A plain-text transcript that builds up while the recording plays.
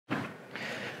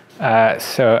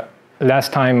So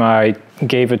last time I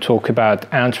gave a talk about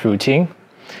ant routing.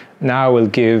 Now I will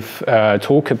give a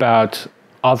talk about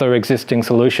other existing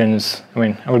solutions.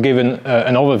 I will give an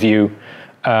overview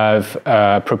of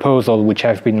a proposal which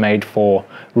have been made for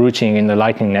routing in the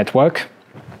Lightning Network.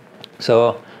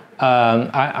 So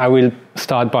I will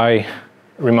start by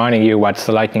reminding you what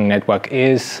the Lightning Network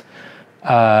is.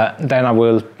 Then I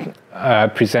will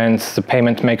present the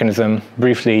payment mechanism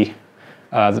briefly,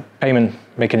 the payment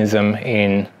mechanism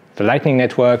in the Lightning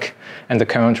Network and the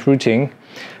current routing.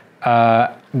 I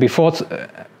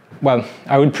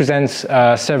will present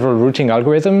several routing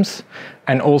algorithms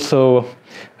and also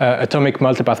atomic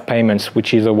multipath payments,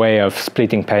 which is a way of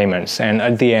splitting payments. And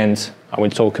at the end, I will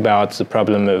talk about the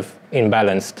problem of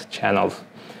imbalanced channels.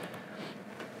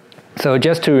 So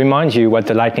just to remind you what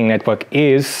the Lightning Network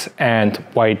is and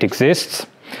why it exists.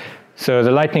 So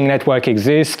the Lightning Network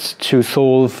exists to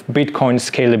solve Bitcoin's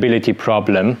scalability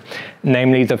problem,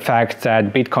 namely the fact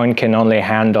that Bitcoin can only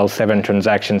handle 7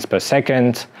 transactions per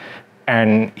second.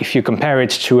 And if you compare it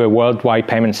to a worldwide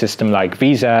payment system like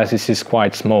Visa, this is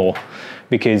quite small,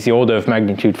 because the order of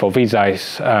magnitude for Visa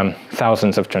is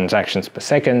thousands of transactions per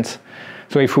second.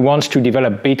 So if we want to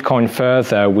develop Bitcoin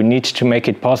further, we need to make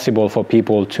it possible for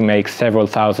people to make several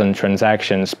thousand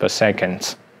transactions per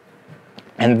second.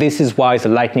 And this is why the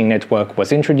Lightning Network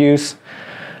was introduced.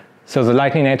 So the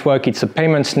Lightning Network, it's a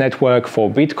payments network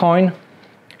for Bitcoin.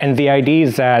 And the idea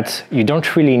is that you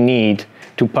don't really need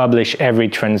to publish every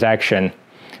transaction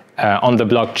on the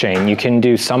blockchain. You can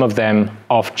do some of them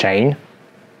off-chain.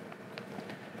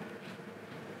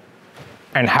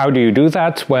 And how do you do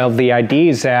that? Well, the idea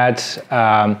is that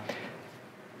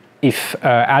if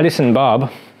Alice and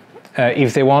Bob,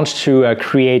 if they want to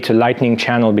create a Lightning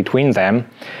channel between them,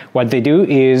 what they do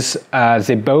is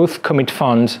they both commit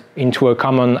funds into a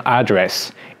common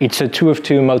address. It's a 2 of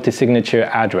 2 multi-signature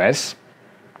address.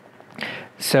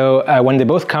 So when they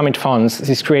both commit funds,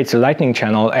 this creates a Lightning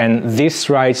channel, and this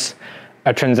writes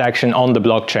a transaction on the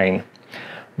blockchain.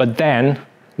 But then,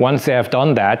 once they have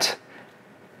done that,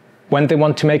 when they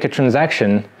want to make a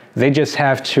transaction, they just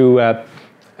have to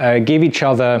give each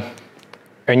other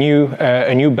a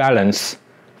new balance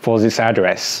for this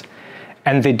address.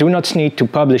 And they do not need to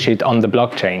publish it on the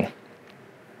blockchain.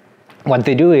 What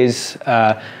they do is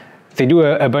they do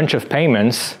a bunch of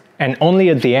payments, and only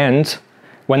at the end,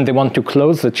 when they want to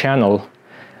close the channel,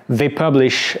 they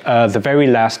publish the very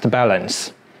last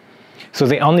balance. So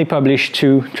they only publish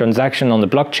 2 transactions on the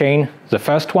blockchain, the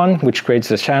first one, which creates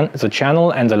the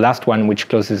channel, and the last one, which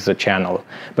closes the channel.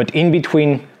 But in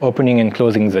between opening and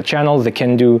closing the channel, they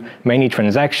can do many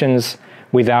transactions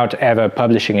without ever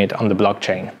publishing it on the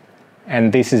blockchain.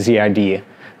 And this is the idea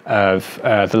of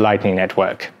the Lightning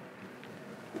Network.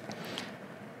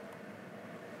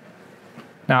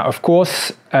 Now, of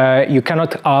course, you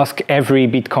cannot ask every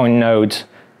Bitcoin node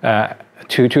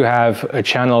to have a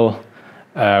channel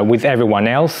with everyone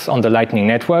else on the Lightning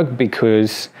Network,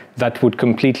 because that would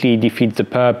completely defeat the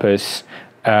purpose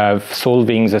of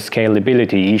solving the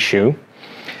scalability issue.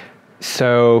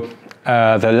 So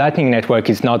the Lightning Network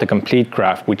is not a complete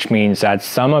graph, which means that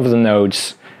some of the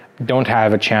nodes don't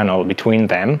have a channel between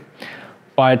them.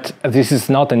 But this is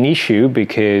not an issue,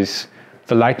 because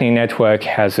the Lightning Network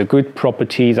has a good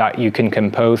property that you can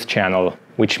compose channel,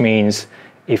 which means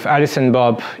if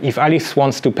Alice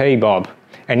wants to pay Bob,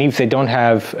 and if they don't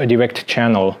have a direct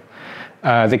channel,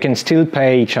 they can still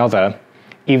pay each other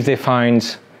if they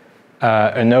find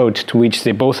a node to which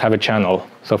they both have a channel.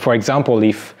 So for example,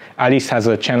 if Alice has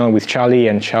a channel with Charlie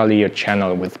and Charlie a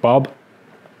channel with Bob,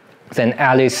 then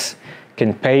Alice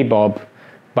can pay Bob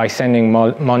by sending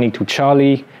money to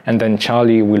Charlie, and then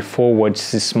Charlie will forward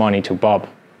this money to Bob.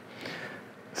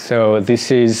 So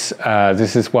this is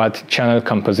what channel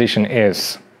composition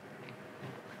is.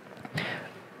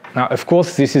 Now, of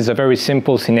course, this is a very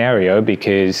simple scenario,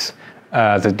 because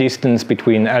the distance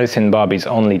between Alice and Bob is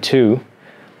only 2.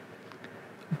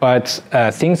 But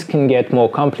things can get more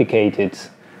complicated,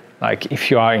 like if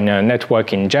you are in a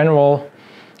network in general.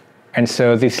 And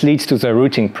so this leads to the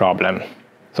routing problem.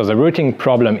 So the routing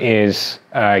problem is,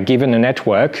 given a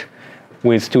network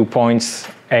with 2 points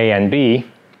A and B,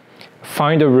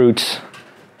 find a route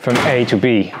from A to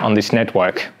B on this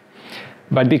network.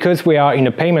 But because we are in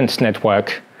a payments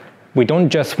network, we don't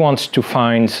just want to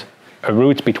find a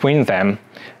route between them.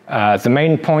 The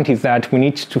main point is that we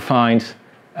need to find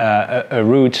a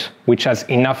route which has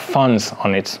enough funds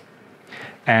on it.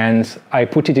 And I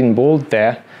put it in bold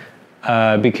there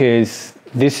because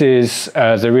this is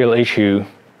the real issue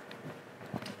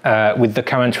with the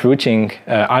current routing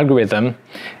algorithm,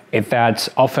 is that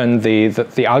often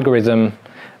the algorithm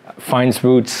finds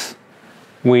routes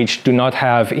which do not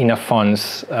have enough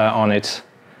funds on it,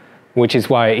 which is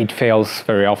why it fails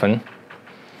very often.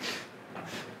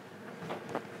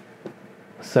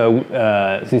 So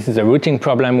this is a routing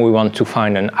problem. We want to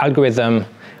find an algorithm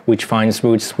which finds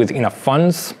routes with enough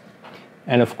funds.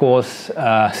 And of course,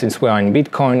 since we are in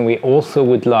Bitcoin, we also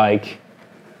would like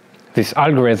this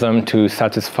algorithm to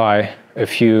satisfy a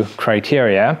few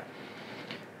criteria.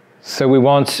 So we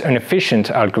want an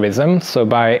efficient algorithm. So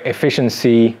by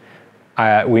efficiency,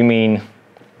 we mean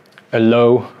a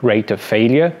low rate of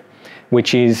failure,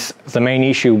 which is the main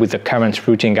issue with the current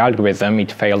routing algorithm.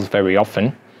 It fails very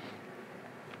often.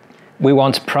 We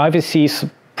want privacy. So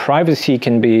privacy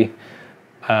can be,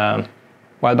 well,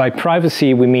 by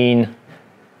privacy we mean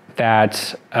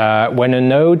that when a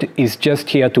node is just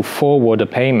here to forward a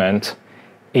payment,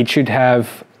 it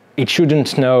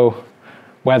shouldn't know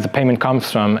where the payment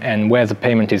comes from and where the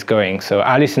payment is going. So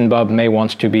Alice and Bob may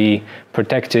want to be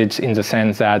protected in the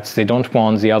sense that they don't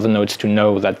want the other nodes to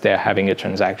know that they're having a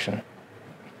transaction.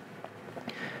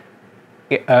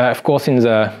 Of course, in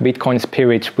the Bitcoin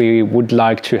spirit, we would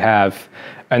like to have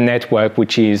a network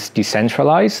which is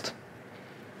decentralized.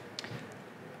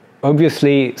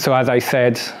 Obviously, so as I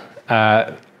said,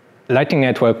 Lightning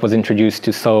Network was introduced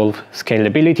to solve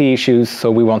scalability issues, so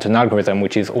we want an algorithm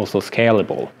which is also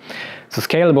scalable. So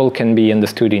scalable can be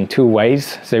understood in two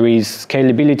ways. There is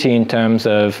scalability in terms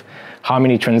of how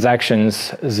many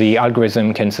transactions the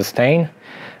algorithm can sustain,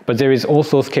 but there is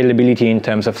also scalability in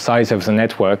terms of size of the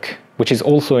network, which is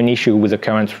also an issue with the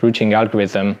current routing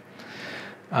algorithm.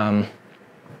 And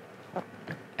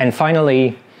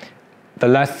finally, the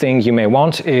last thing you may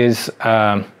want is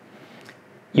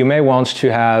you may want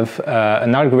to have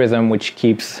an algorithm which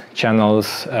keeps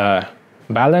channels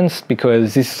balanced,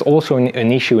 because this is also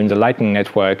an issue in the Lightning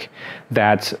Network,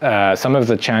 that some of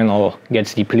the channel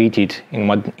gets depleted in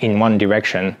one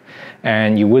direction,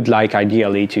 and you would like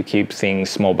ideally to keep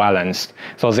things more balanced.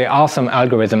 So there are some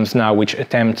algorithms now which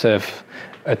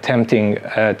attempting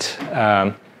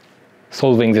at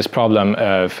solving this problem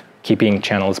of keeping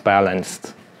channels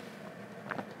balanced.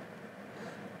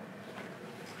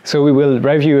 So we will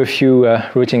review a few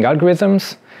routing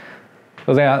algorithms.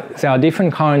 So there are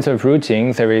different kinds of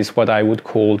routing. There is what I would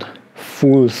call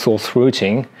full source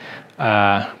routing,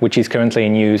 which is currently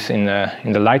in use in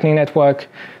the Lightning Network.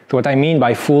 So what I mean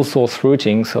by full source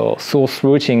routing, so source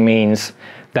routing means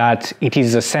that it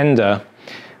is the sender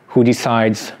who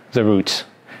decides the route.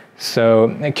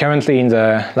 So currently in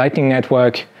the Lightning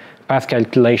Network, path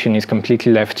calculation is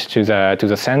completely left to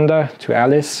the sender, to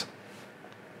Alice.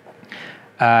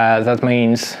 That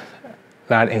means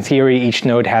that in theory, each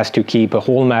node has to keep a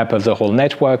whole map of the whole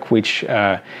network, which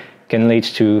can lead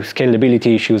to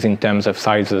scalability issues in terms of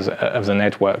sizes of the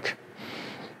network.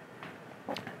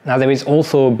 Now there is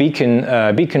also beacon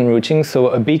routing. So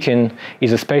a beacon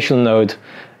is a special node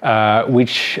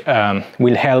which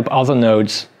will help other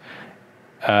nodes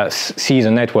see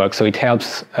the network. So it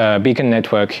helps beacon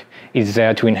network is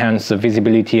there to enhance the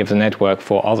visibility of the network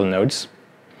for other nodes.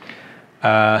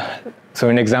 So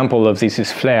an example of this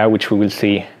is Flare, which we will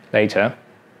see later.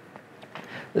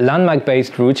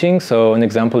 Landmark-based routing, so an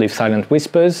example is Silent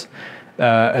Whispers.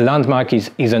 A landmark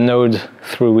is a node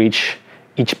through which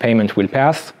each payment will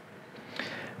pass.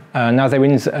 Now there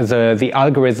is the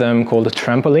algorithm called a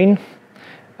Trampoline.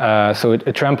 So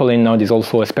a Trampoline node is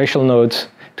also a special node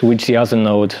to which the other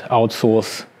node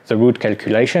outsources the route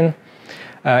calculation.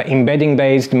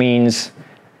 Embedding-based means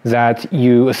that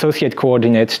you associate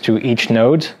coordinates to each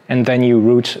node, and then you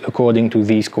route according to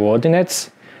these coordinates.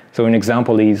 So an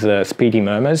example is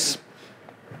SpeedMurmurs.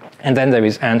 And then there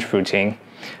is ant routing,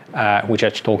 which I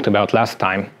talked about last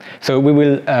time. So we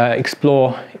will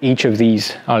explore each of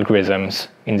these algorithms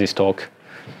in this talk.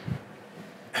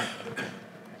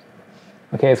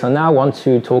 Okay, so now I want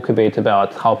to talk a bit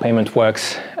about how payment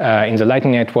works in the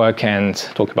Lightning Network and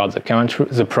talk about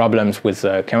the problems with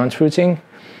current routing.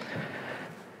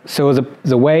 So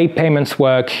the way payments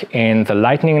work in the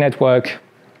Lightning Network,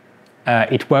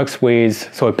 it works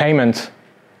with, so a payment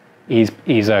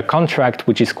is a contract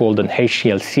which is called an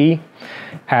HTLC,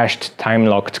 hashed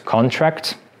time-locked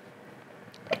contract.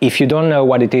 If you don't know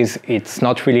what it is, it's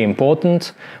not really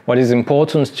important. What is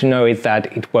important to know is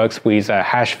that it works with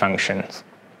hash functions.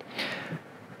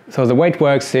 So the way it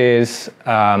works is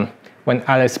when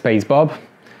Alice pays Bob,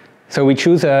 so we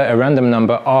choose a random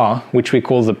number R, which we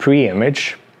call the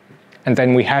pre-image, and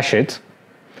then we hash it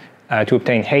to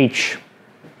obtain H.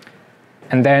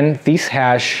 And then this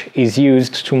hash is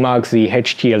used to mark the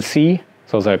HTLC,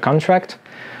 so the contract.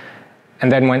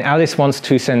 And then when Alice wants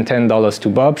to send $10 to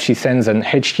Bob, she sends an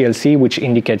HTLC which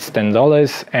indicates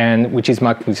 $10 and which is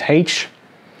marked with H.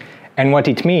 And what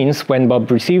it means when Bob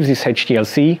receives this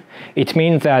HTLC, it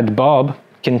means that Bob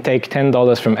can take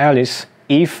 $10 from Alice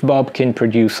if Bob can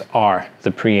produce R,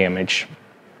 the pre-image.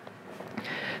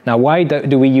 Now, why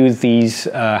do we use these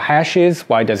hashes?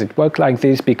 Why does it work like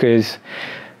this? Because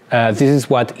this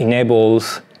is what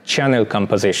enables channel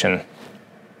composition.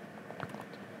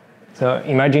 So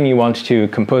imagine you want to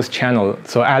compose channel.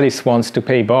 So Alice wants to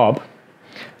pay Bob,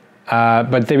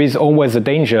 but there is always a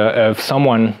danger of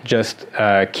someone just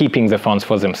keeping the funds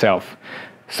for themselves.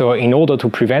 So in order to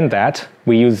prevent that,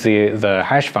 we use the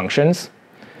hash functions.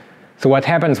 So what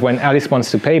happens when Alice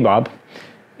wants to pay Bob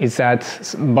is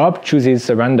that Bob chooses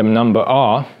a random number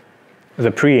R,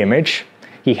 the pre-image,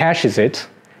 he hashes it,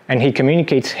 and he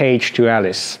communicates H to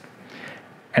Alice.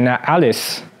 And now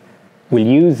Alice will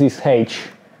use this H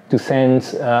to send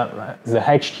the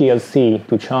HTLC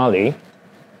to Charlie.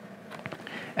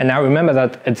 And now remember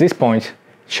that at this point,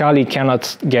 Charlie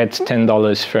cannot get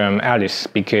 $10 from Alice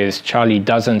because Charlie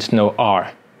doesn't know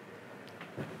R.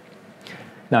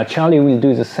 Now Charlie will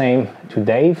do the same to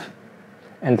Dave,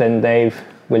 and then Dave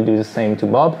will do the same to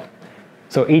Bob.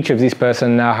 So each of these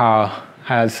persons now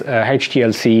has a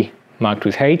HTLC marked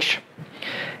with H.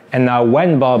 And now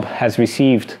when Bob has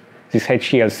received this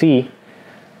HTLC,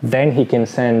 then he can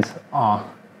send R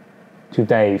to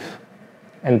Dave.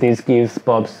 And this gives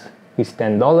Bob his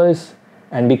 $10.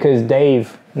 And because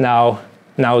Dave now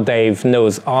Dave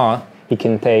knows R, he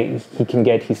can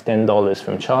get his $10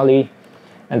 from Charlie.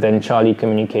 And then Charlie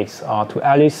communicates R to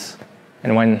Alice.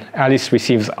 And when Alice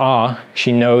receives R,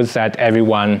 she knows that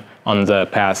everyone on the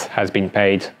path has been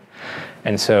paid.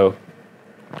 And so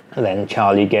then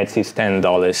Charlie gets his $10.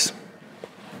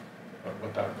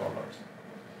 What are dollars?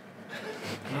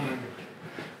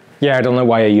 Yeah, I don't know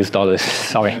why I use dollars.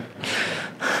 Sorry.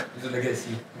 It's a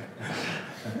legacy.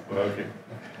 Okay.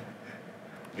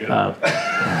 Good.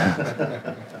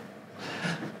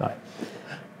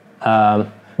 Right.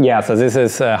 Yeah, so this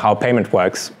is how payment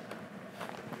works.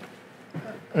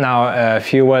 Now, a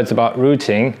few words about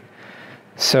routing.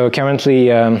 So currently,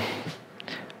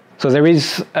 so there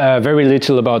is very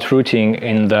little about routing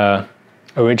in the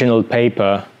original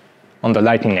paper on the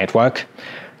Lightning Network.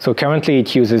 So currently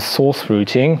it uses source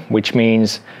routing, which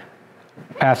means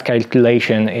path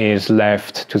calculation is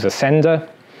left to the sender,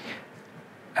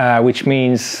 which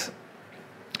means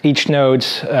each node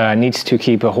needs to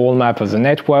keep a whole map of the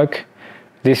network.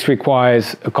 This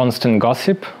requires a constant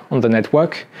gossip on the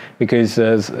network because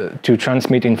to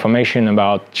transmit information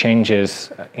about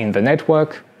changes in the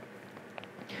network.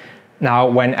 Now,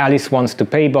 when Alice wants to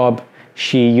pay Bob,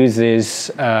 she uses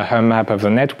her map of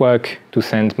the network to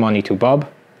send money to Bob.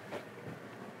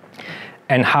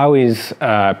 And how is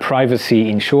privacy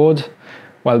ensured?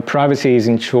 Well, privacy is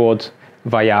ensured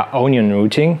via onion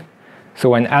routing. So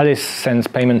when Alice sends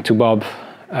payment to Bob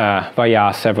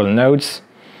via several nodes,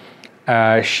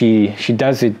 she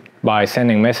does it by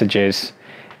sending messages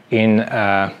in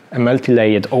a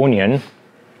multi-layered onion.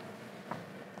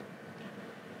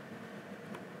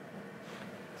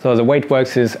 So the way it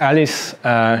works is Alice,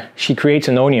 she creates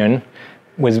an onion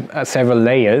with several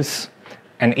layers,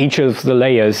 and each of the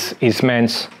layers is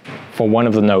meant for one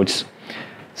of the nodes.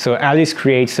 So Alice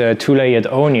creates a two-layered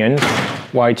onion.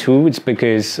 Why two? It's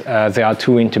because there are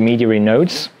two intermediary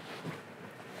nodes.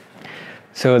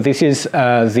 So this is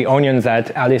the onion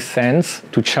that Alice sends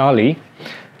to Charlie.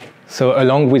 So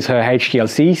along with her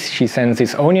HTLC, she sends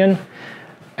this onion.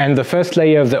 And the first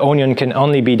layer of the onion can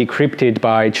only be decrypted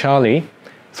by Charlie.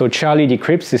 So Charlie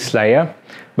decrypts this layer,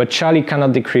 but Charlie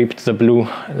cannot decrypt the blue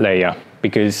layer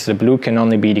because the blue can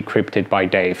only be decrypted by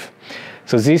Dave.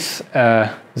 So this, the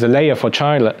layer for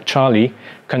Charlie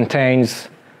contains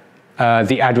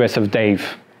the address of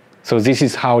Dave. So this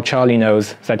is how Charlie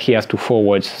knows that he has to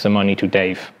forward the money to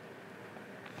Dave.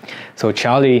 So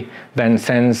Charlie then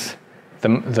sends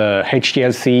the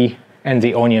HTLC and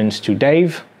the onions to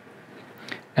Dave.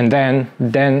 And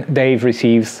then Dave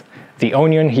receives the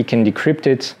onion, he can decrypt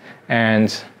it,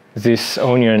 and this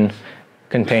onion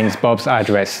contains Bob's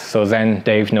address. So then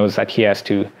Dave knows that he has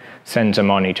to send the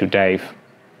money to Dave.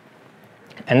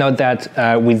 And note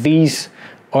that with these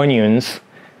onions,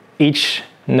 each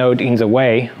node in the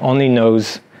way only know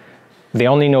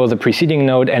the preceding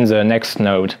node and the next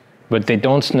node, but they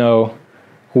don't know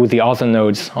who the other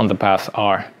nodes on the path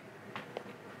are.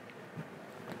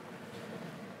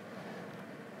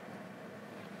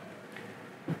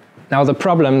 Now the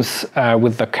problems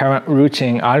with the current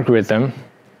routing algorithm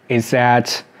is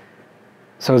that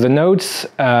so the nodes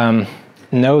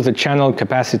know the channel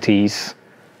capacities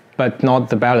but not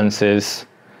the balances,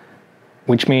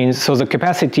 which means so the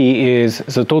capacity is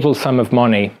the total sum of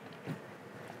money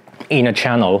in a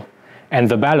channel, And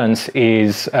the balance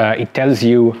is, it tells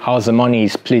you how the money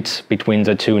is split between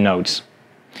the two nodes.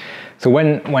 So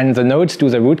when the nodes do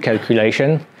the root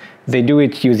calculation, they do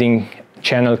it using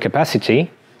channel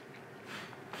capacity.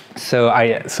 So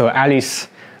Alice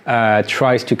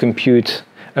tries to compute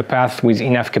a path with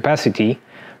enough capacity,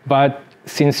 but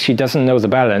since she doesn't know the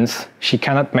balance, she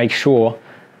cannot make sure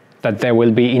that there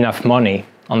will be enough money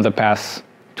on the path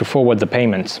to forward the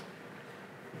payments.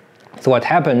 So what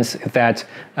happens is that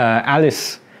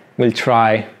Alice will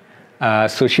try,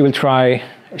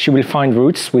 she will find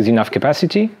routes with enough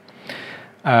capacity.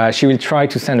 She will try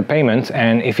to send a payment,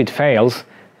 and if it fails,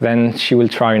 then she will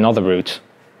try another route.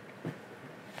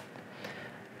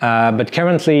 But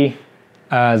currently,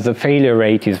 the failure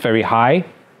rate is very high.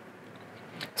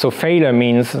 So failure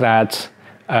means that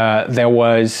there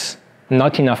was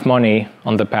not enough money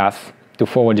on the path to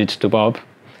forward it to Bob,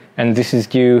 and this is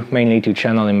due mainly to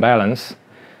channel imbalance.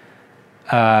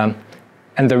 And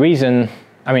the reason,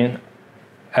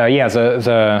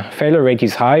 the failure rate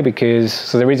is high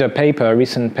because there is a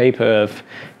recent paper of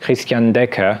Christian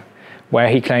Decker, where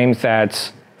he claims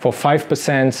that for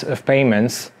 5% of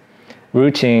payments,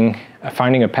 routing,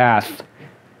 finding a path,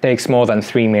 takes more than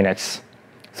 3 minutes.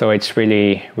 So it's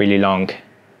really, really long.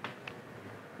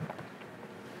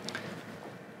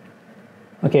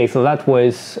 Okay, so that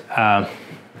was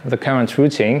the current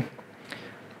routing.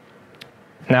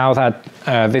 Now that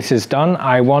this is done,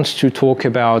 I want to talk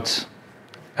about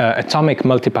atomic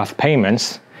multipath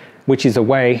payments, which is a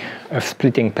way of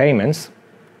splitting payments.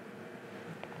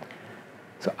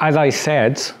 So as I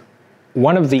said,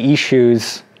 one of the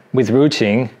issues with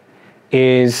routing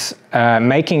is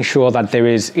making sure that there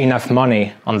is enough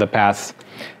money on the path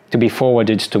to be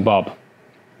forwarded to Bob.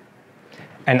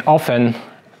 And often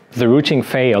the routing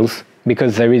fails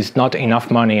because there is not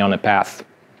enough money on a path.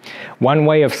 One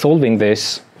way of solving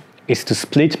this is to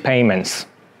split payments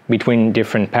between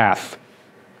different paths.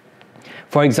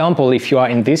 For example, if you are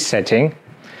in this setting,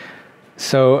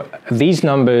 so these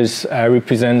numbers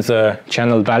represent the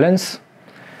channel balance.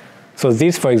 So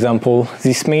this, for example,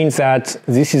 this means that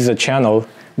this is a channel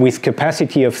with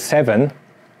capacity of 7,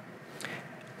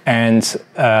 and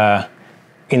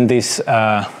in this,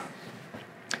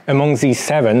 among these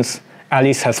 7s,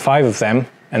 Alice has 5 of them,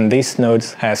 and this node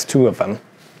has 2 of them.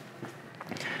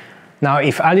 Now,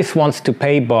 if Alice wants to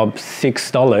pay Bob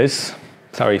 $6,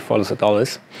 sorry for the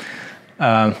dollars,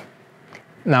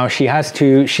 now she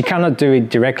cannot do it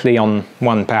directly on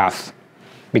one path,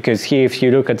 because here, if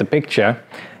you look at the picture,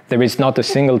 there is not a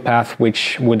single path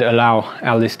which would allow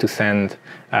Alice to send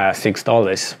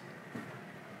 $6.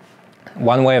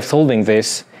 One way of solving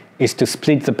this is to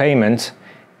split the payment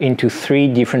into 3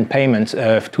 different payments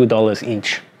of $2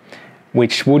 each,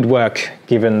 which would work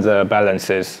given the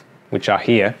balances which are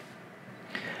here.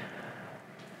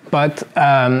 But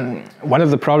one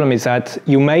of the problems is that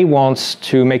you may want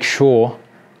to make sure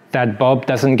that Bob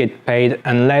doesn't get paid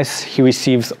unless he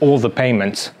receives all the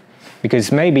payments.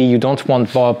 Because maybe you don't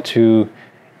want Bob to,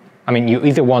 you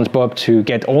either want Bob to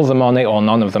get all the money or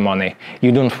none of the money.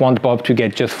 You don't want Bob to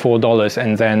get just $4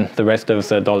 and then the rest of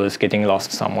the dollars getting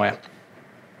lost somewhere.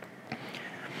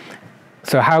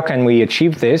 So how can we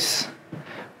achieve this?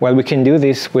 Well, we can do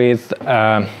this with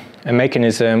a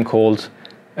mechanism called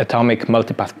atomic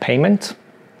multipath payment.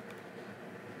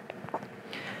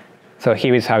 So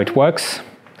here is how it works.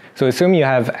 So assume you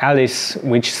have Alice,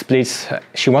 which splits,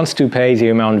 she wants to pay the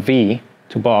amount V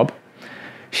to Bob.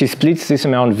 She splits this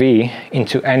amount V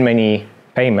into n many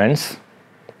payments.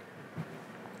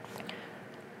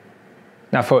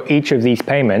 Now for each of these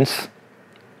payments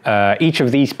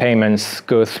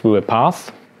go through a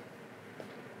path.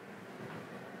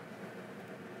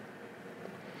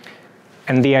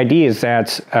 And the idea is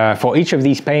that for each of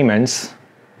these payments,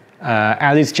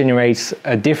 Alice generates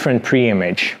a different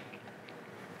pre-image.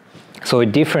 So a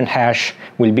different hash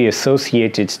will be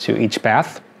associated to each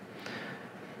path.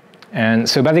 And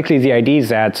so basically the idea is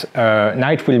that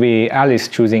now it will be Alice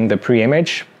choosing the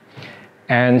pre-image,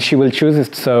 and she will choose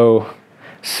it so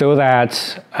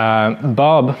that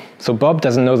Bob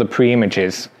doesn't know the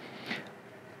pre-images.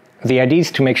 The idea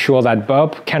is to make sure that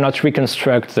Bob cannot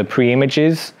reconstruct the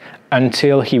pre-images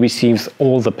until he receives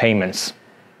all the payments.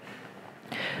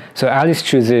 So Alice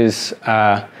chooses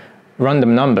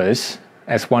random numbers,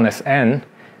 S1, Sn,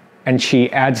 and she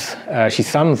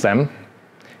sums them.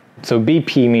 So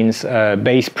BP means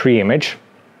base pre-image.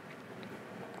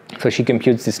 So she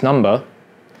computes this number.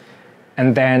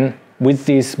 And then with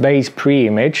this base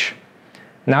pre-image,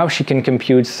 now she can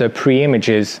compute the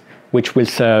pre-images which will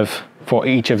serve for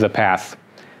each of the paths.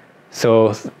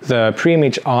 So the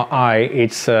pre-image Ri,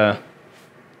 it's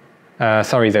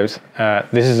Sorry, this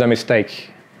is a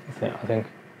mistake, I think.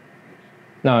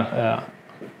 No,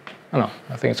 no,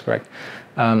 I think it's correct.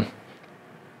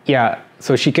 Yeah,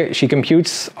 so she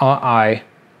computes Ri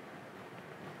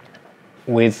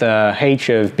with h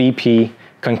of BP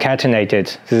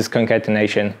concatenated. This is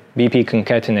concatenation. BP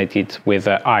concatenated with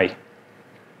I.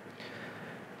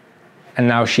 And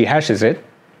now she hashes it.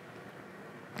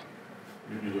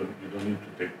 You don't need to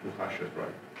take 2 hashes,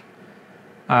 right?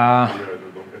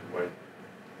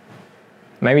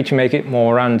 Maybe to make it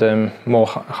more random, more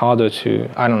harder to,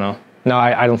 I don't know. No,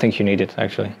 I don't think you need it,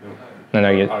 actually. No,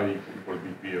 you... I equal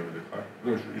BP over the hash.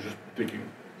 No, you're just taking...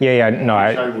 Yeah, no,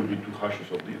 I would be 2 hashes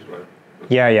of these, right?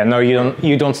 Yeah, no,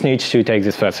 you don't need to take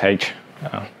this first H.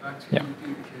 Actually, yeah. you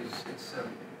do, because it's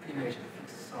PMH of a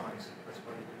fixed size. That's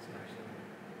why it's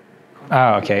actually...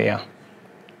 Ah, okay, yeah.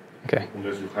 Okay.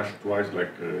 Unless you hash twice, like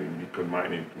in Bitcoin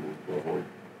mining, to avoid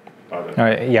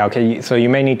pattern. Yeah, okay, so you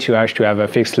may need to hash to have a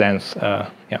fixed length,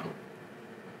 yeah.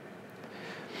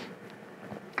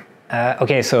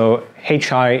 Okay, so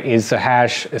HI is a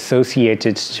hash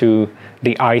associated to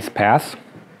the ith path.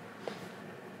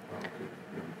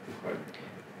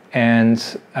 And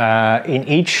in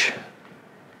each,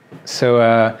 so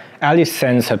Alice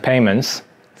sends her payments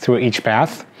through each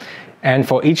path. And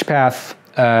for each path,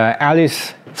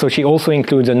 Alice, so she also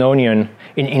includes an onion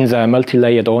in the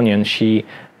multi-layered onion. She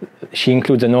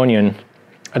includes an onion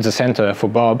at the center for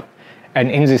Bob. And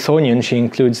in this onion, she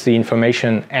includes the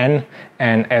information N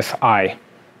and SI.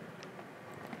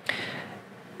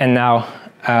 And now,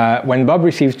 when Bob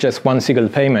receives just one single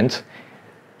payment,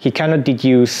 he cannot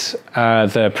deduce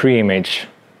the pre-image.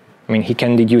 I mean, he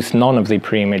can deduce none of the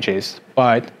pre-images.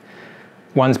 But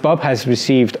once Bob has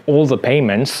received all the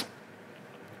payments,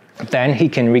 then he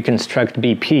can reconstruct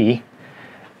BP,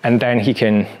 and then he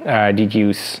can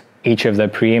deduce each of the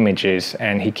pre-images,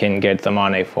 and he can get the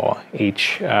money for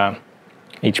each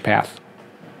path.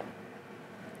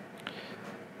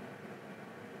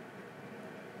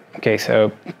 Okay,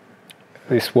 so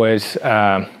this was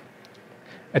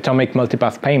atomic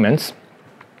multipath payments.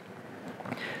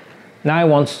 Now I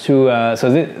want to,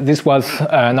 so this was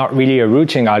not really a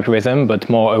routing algorithm, but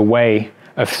more a way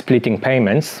of splitting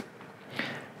payments.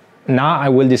 Now I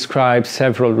will describe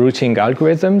several routing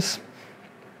algorithms,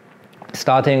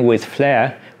 starting with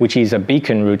Flare, which is a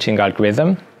beacon routing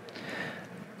algorithm.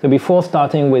 So before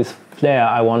starting with Flare,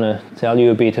 I want to tell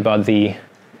you a bit about the,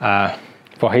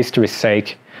 for history's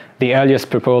sake, the earliest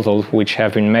proposals which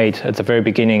have been made at the very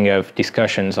beginning of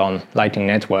discussions on Lightning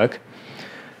Network.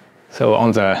 So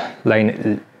on the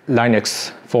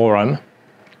Linux forum.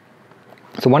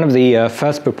 So one of the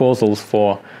first proposals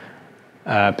for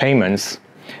payments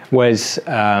was,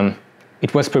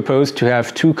 it was proposed to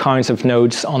have 2 kinds of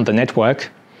nodes on the network,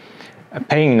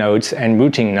 paying nodes and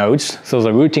routing nodes. So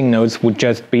the routing nodes would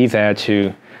just be there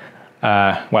to,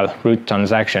 well, route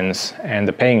transactions, and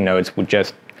the paying nodes would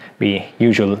just be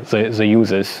the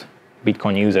users,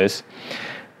 Bitcoin users.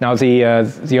 Now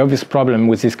the obvious problem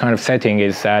with this kind of setting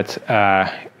is that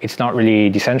it's not really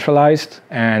decentralized,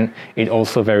 and it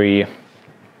also very,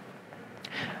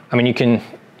 I mean, you can,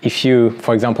 if you,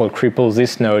 for example, cripple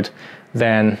this node,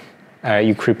 then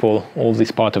you cripple all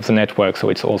this part of the network, so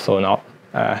it's also not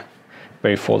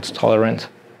very fault tolerant.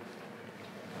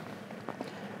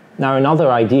 Now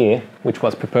another idea which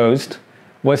was proposed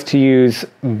was to use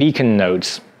beacon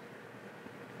nodes.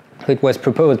 It was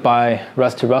proposed by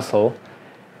Rusty Russell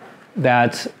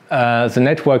that the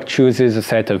network chooses a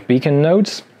set of beacon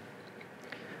nodes.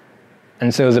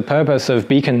 And so the purpose of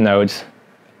beacon nodes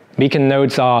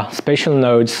are special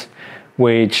nodes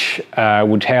which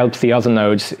would help the other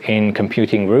nodes in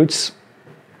computing routes.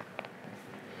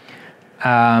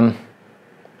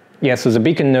 Yeah, so the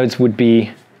beacon nodes would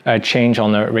be changed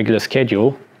on a regular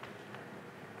schedule.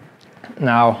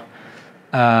 Now,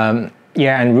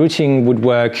 yeah, and routing would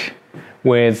work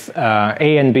with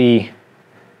A and B.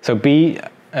 So B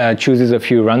chooses a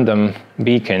few random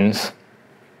beacons,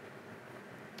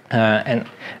 and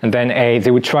then A,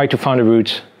 they would try to find a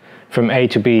route from A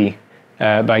to B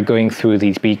by going through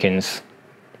these beacons.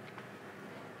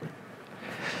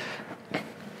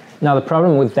 Now the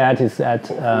problem with that is that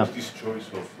this choice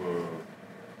of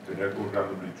the network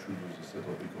randomly chooses a set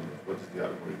of beacons. What is the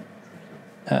algorithm?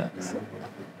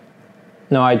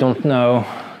 No, I don't know.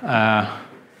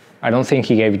 I don't think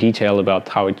he gave detail about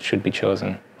how it should be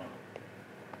chosen.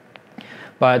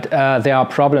 But there are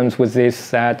problems with this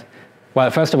that,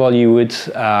 well, first of all, you would,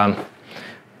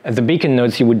 the beacon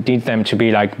nodes, you would need them to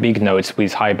be like big nodes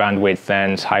with high bandwidth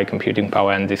and high computing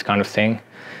power and this kind of thing.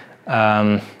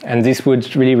 And this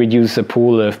would really reduce the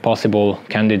pool of possible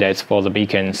candidates for the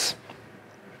beacons.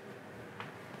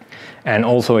 And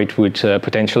also it would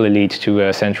potentially lead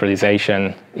to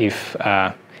centralization if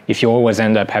you always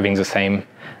end up having the same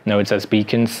nodes as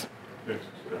beacons. Yes,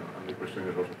 and the question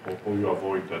is also how you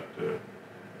avoid that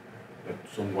that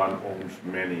someone owns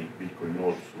many beacon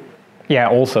nodes. Yeah,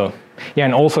 also. Yeah,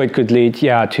 and also it could lead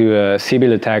to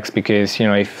Sybil attacks because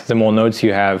if the more nodes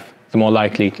you have, the more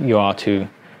likely you are to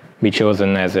be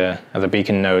chosen as a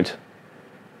beacon node.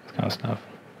 This kind of stuff.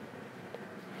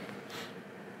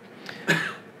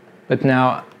 But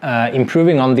now,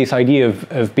 improving on this idea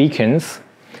of beacons,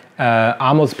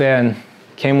 Amos Baird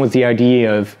came with the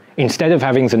idea of, instead of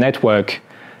having the network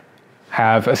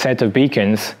have a set of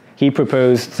beacons, he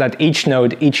proposed that each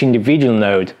individual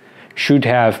node, should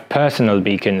have personal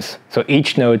beacons. So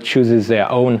each node chooses their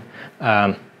own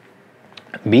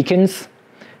beacons,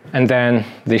 and then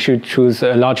they should choose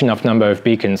a large enough number of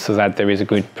beacons so that there is a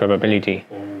good probability.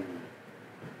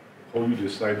 How you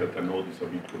decide that a node is a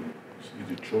beacon?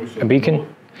 Is it choice of a beacon? Node?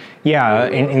 Yeah,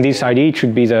 in this idea, it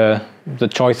should be the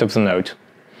choice of the node.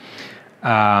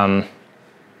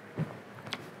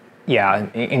 Yeah,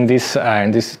 in this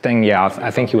thing, yeah,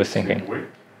 I think he was thinking.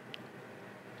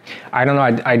 I don't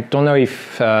know. I don't know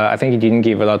if I think he didn't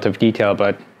give a lot of detail,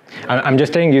 but I'm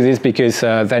just telling you this because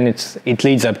then it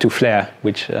leads up to flare,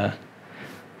 which yeah.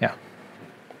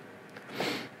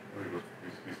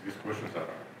 These questions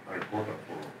are important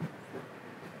for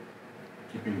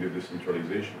keeping the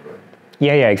decentralization, right?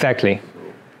 Yeah, exactly.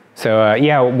 So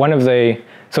yeah,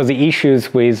 the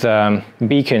issues with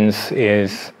beacons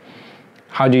is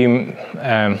how do you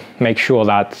make sure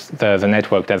that the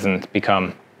network doesn't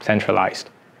become centralized?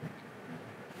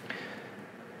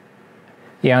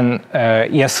 Yeah,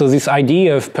 and so this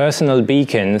idea of personal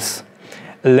beacons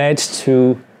led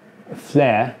to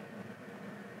flare.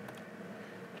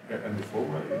 And the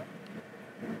format,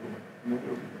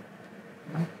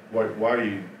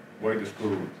 why the square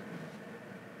root?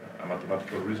 A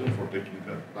mathematical reason for taking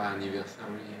that? By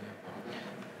anniversary paradox.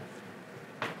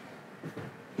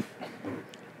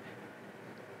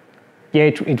 Yeah,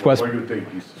 it was. Why you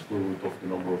take this square root of the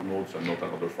number of nodes and not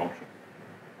another function?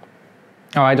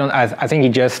 Oh, I don't. I think he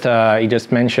just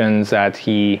mentions that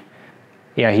he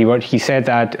said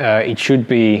that it should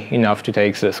be enough to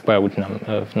take the square root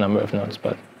number of nodes,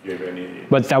 but.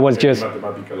 But that was just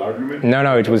mathematical argument.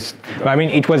 No, it was. I mean,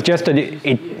 it was just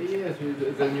Yes,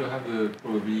 then you have the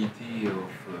probability of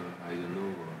I don't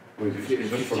know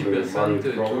 50%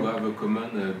 to have a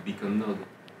common beacon node.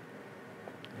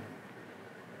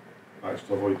 Nice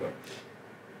to avoid that.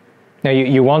 Now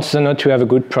you want the node to have a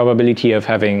good probability of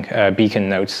having beacon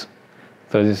nodes,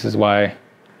 so this is why.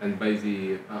 And by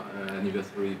the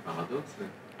anniversary paradox,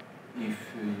 if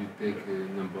you take a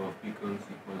number of beacons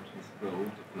equal to square root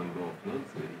of number of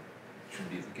nodes, it should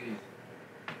be the case.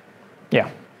 Yeah.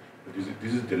 But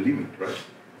this is the limit, right?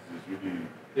 This is really.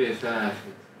 Yes,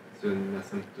 it's an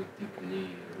asymptotically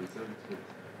result.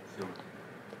 So.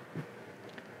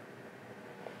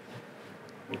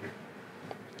 Okay.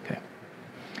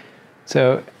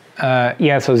 So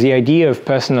so the idea of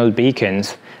personal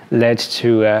beacons led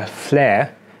to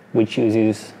flare, which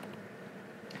uses.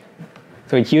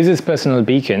 So it uses personal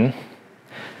beacon.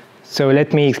 So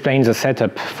let me explain the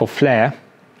setup for flare.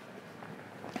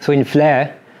 So in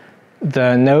flare,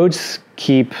 the nodes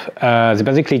they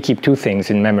basically keep two things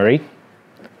in memory.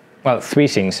 Well, three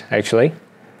things actually.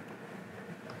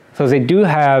 So they do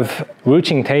have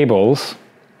routing tables,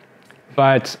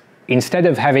 but instead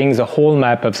of having the whole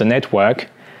map of the network,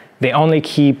 they only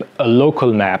keep a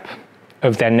local map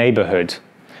of their neighborhood.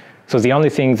 So the only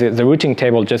thing, the routing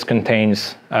table just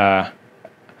contains a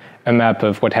map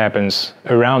of what happens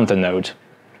around the node.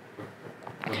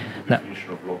 What's the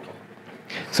definition of local?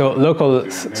 So local.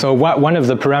 So one of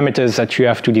the parameters that you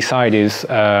have to decide is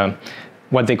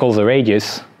what they call the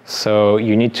radius. So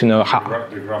you need to know how.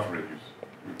 The graph radius.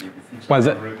 You fix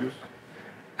the graph radius.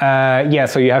 Yeah.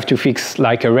 So you have to fix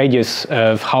like a radius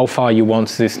of how far you want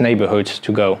this neighborhood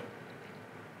to go.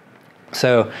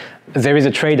 So there is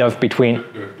a trade-off between.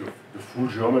 The full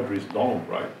geometry is known,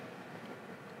 right?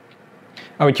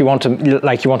 Oh, you want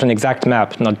an exact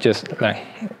map, not just like.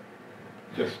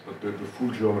 Yes, but the full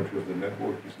geometry of the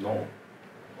network is known,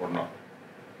 or not?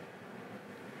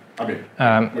 I mean,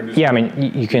 yeah. I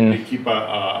mean, you can. They keep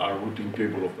a routing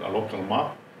table of a local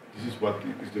map. This is what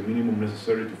is the minimum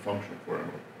necessary to function for a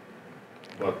node.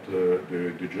 But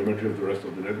the geometry of the rest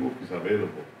of the network is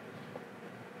available,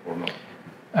 or not?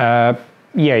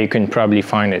 Yeah, you can probably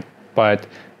find it, but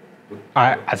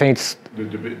I think it's.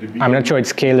 I'm not sure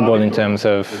it's scalable in terms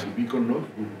of. The beacon nodes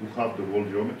do have the whole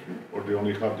geometry, or they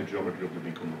only have the geometry of the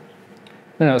beacon nodes?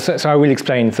 No. So I will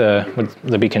explain what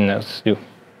the beacon nodes do.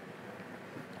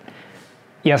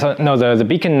 Yeah, so no, the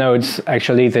beacon nodes,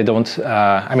 actually, they don't,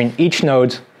 I mean, each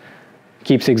node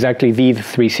keeps exactly these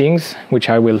three things, which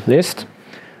I will list.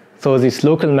 So this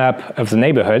local map of the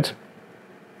neighborhood,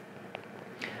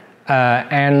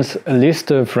 and a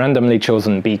list of randomly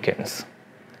chosen beacons,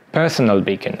 personal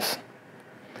beacons.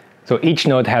 So each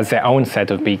node has their own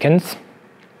set of beacons.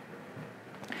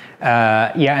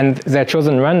 Yeah, and they're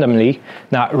chosen randomly.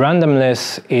 Now,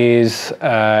 randomness is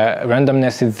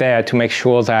there to make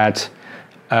sure that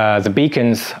the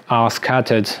beacons are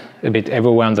scattered a bit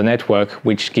everywhere on the network,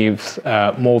 which gives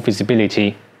more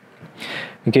visibility.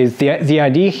 Because the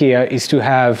idea here is to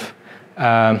have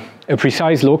a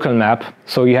precise local map,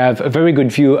 so you have a very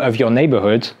good view of your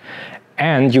neighborhood,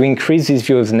 and you increase this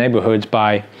view of the neighborhood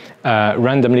by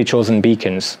randomly chosen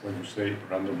beacons. When you say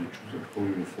randomly chosen, how do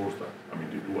you enforce that? I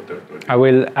mean, you do whatever.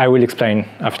 I will explain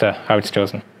after how it's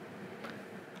chosen.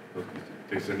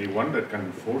 Is there anyone that can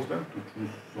enforce them to choose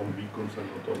some beacons and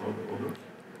not others?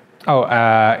 Oh,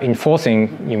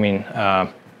 enforcing, you mean?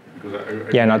 Because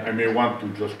I may want to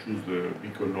just choose the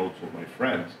beacon nodes of my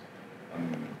friends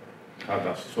and have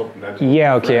a subnet.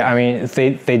 Yeah, okay. I mean,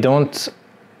 they don't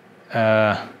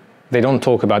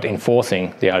talk about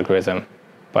enforcing the algorithm,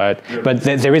 but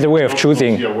there is a way of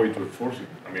choosing. I don't see a way to enforce it.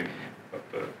 I mean,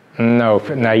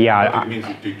 yeah. It means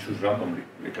if they choose randomly,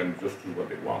 they can just choose what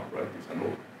they want, right? It's a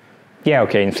node. Yeah,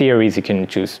 okay, in theory you can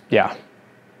choose, yeah.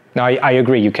 No, I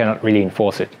agree, you cannot really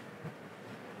enforce it.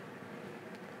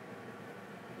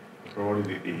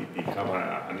 Probably they have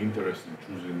an interest in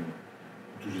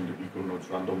choosing the beacon nodes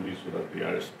randomly so that they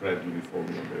are spread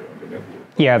uniformly on the network.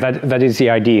 Yeah, that is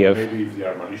the idea. Maybe if they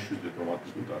are malicious, they don't want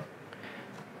to do that.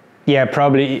 Yeah,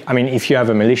 probably, I mean, if you have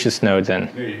a malicious node, then...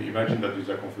 Imagine that there's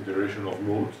a confederation of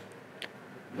nodes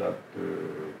that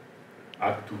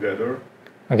act together.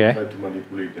 Okay. Try to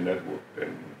manipulate the network,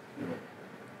 then, you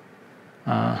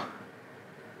know.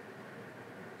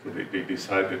 So they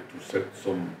decided to set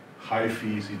some high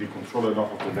fees. If they control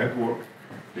enough of the network,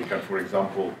 they can, for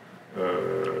example,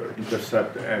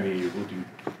 intercept any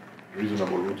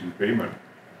reasonable routing payment.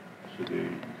 So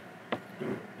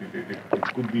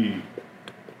it could be.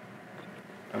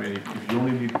 I mean, if you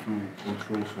only need to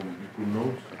control some beacon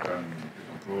nodes, you can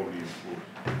probably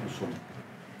enforce some.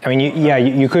 I mean,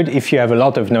 you could, if you have a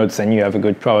lot of nodes, then you have a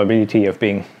good probability of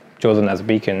being chosen as a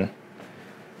beacon.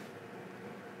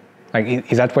 Like,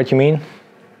 is that what you mean?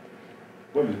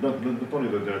 Well, it's not only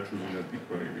that they are choosing a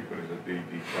beacon, because that they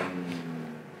can,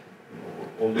 you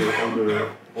know,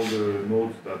 all the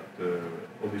nodes that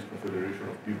all this confederation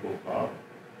of people have,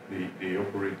 they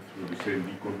operate through the same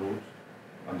beacon nodes,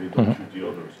 and they don't choose the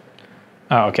others.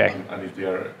 Oh, okay. And if they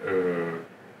are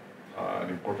an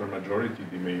important majority,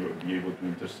 they may be able to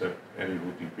intercept any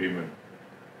routing payment.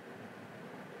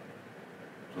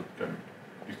 So it can,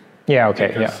 they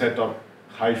can set up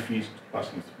high fees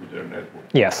passing through their network.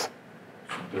 Yes.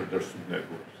 So their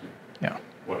sub-networks. Yeah.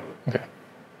 Well, okay.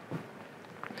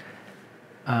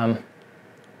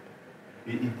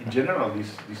 In general,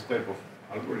 this type of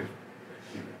algorithm,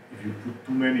 if you put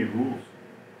too many rules,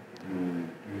 you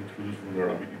introduce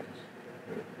vulnerabilities.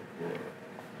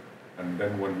 And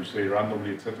then when you say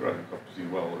randomly, etc., you have to see,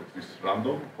 well, is this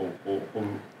random?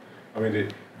 I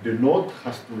mean, the node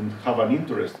has to have an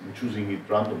interest in choosing it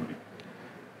randomly,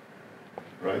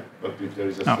 right? But if there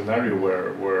is a scenario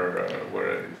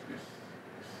where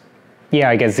yeah,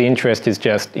 I guess the interest is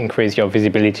just increase your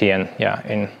visibility and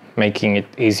in making it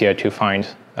easier to find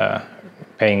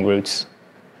paying routes.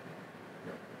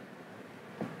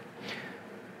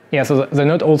 Yeah, so the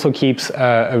node also keeps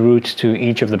a route to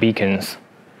each of the beacons.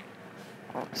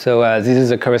 So this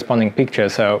is a corresponding picture.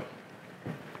 So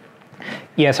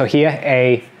yeah, so here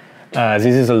this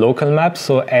is a local map.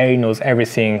 So A knows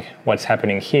everything what's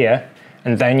happening here,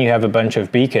 and then you have a bunch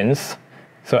of beacons.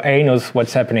 So A knows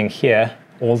what's happening here,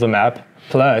 all the map,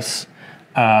 plus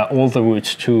all the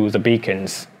routes to the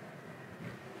beacons.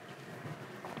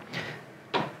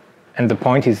 And the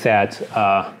point is that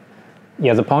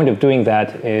the point of doing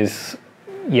that is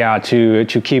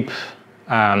to keep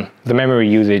the memory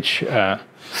usage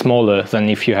smaller than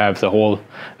if you have the whole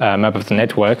map of the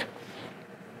network,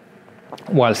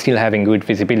 while still having good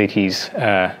visibilities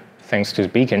thanks to the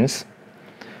beacons.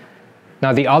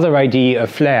 Now, the other idea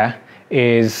of Flare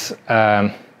is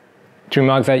to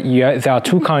remark that there are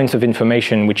two kinds of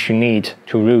information which you need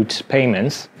to route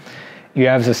payments. You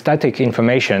have the static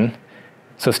information.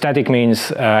 So static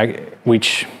means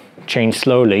which change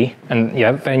slowly, and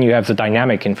then you have the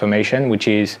dynamic information, which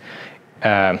is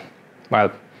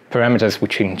parameters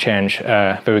which can change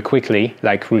very quickly,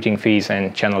 like routing fees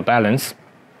and channel balance.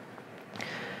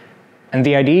 And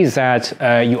the idea is that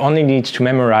you only need to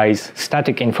memorize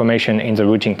static information in the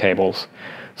routing tables.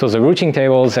 So the routing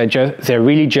tables, they're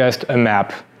really just a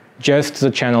map, just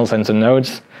the channels and the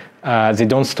nodes. They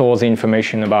don't store the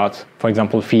information about, for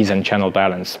example, fees and channel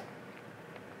balance.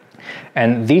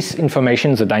 And this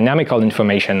information, the dynamical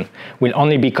information, will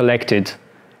only be collected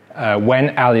when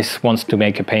Alice wants to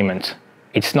make a payment.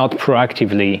 It's not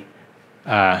proactively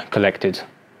collected.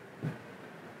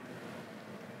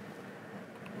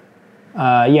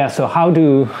 Yeah, so how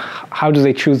do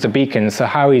they choose the beacons? So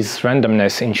how is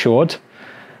randomness ensured?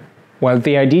 Well,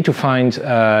 the idea to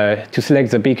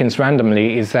select the beacons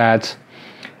randomly is that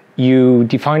you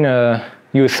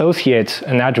associate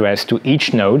an address to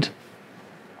each node,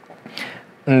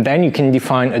 and then you can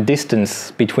define a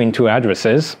distance between two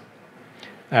addresses,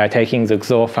 taking the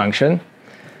XOR function,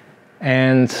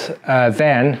 and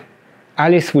then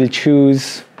Alice will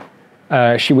choose.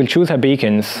 She will choose her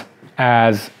beacons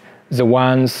as the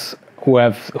ones who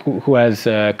has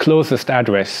closest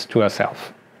address to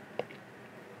herself,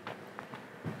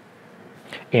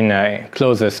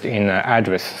 closest in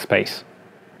address space.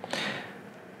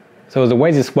 So the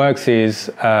way this works is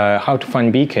how to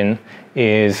find beacon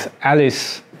is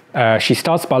Alice. She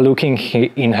starts by looking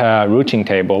in her routing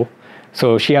table.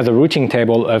 So she has a routing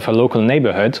table of her local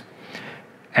neighborhood,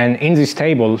 and in this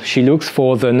table she looks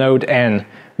for the node n,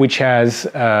 which has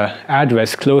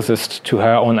address closest to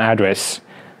her own address.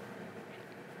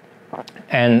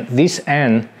 And this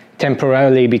n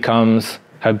temporarily becomes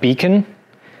her beacon,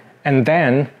 and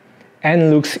then n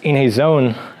looks in his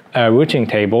own routing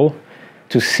table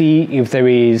to see if there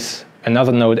is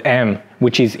another node m,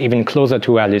 which is even closer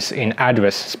to Alice in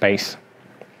address space.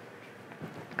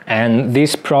 And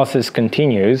this process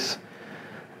continues.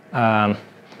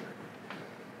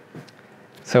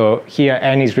 So here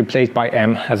n is replaced by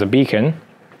m as a beacon,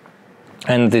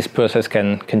 and this process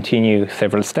can continue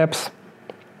several steps.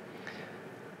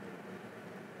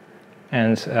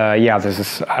 And yeah,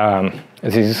 this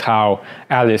is how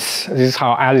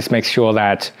Alice makes sure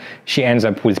that she ends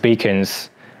up with beacons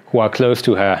who are close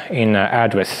to her in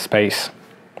address space.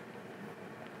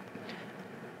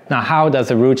 Now, how does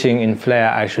the routing in Flare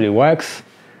actually works?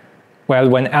 Well,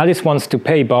 when Alice wants to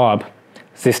pay Bob,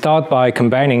 they start by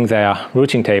combining their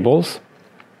routing tables,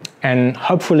 and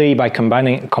hopefully by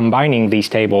combining these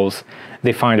tables,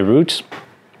 they find a route.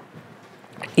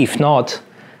 If not,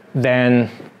 then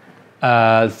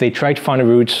they try to find a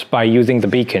route by using the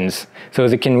beacons. So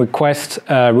they can request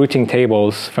routing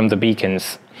tables from the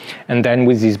beacons, and then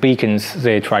with these beacons,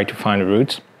 they try to find a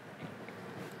route.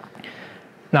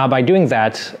 Now, by doing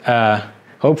that,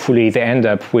 hopefully they end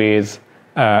up with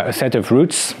a set of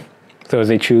routes. So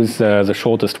they choose the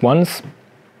shortest ones.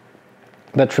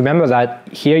 But remember that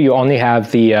here you only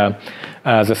have the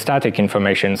static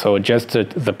information, so just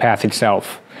the path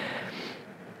itself.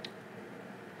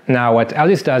 Now, what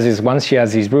Alice does is once she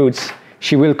has these routes,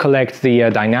 she will collect the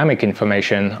dynamic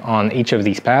information on each of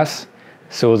these paths,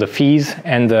 so the fees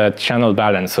and the channel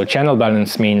balance. So channel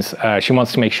balance means she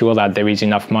wants to make sure that there is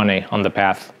enough money on the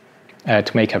path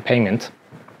to make her payment.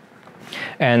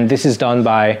 And this is done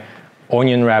by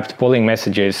onion-wrapped polling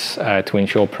messages to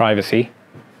ensure privacy.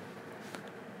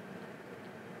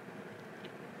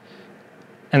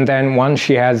 And then once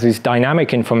she has this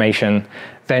dynamic information,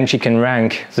 then she can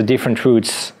rank the different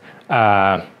routes.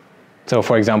 So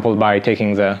for example, by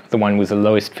taking the one with the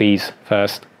lowest fees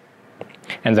first,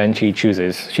 and then she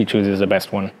chooses the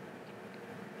best one.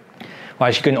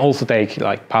 Well, she can also take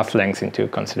like path length into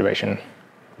consideration.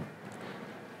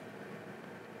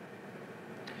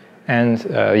 And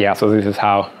yeah, so this is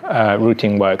how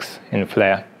routing works in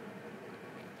Flare.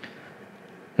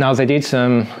 Now they did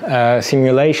some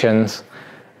simulations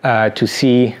to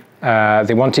see,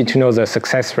 they wanted to know the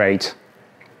success rate.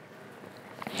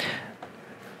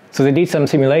 So they did some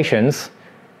simulations.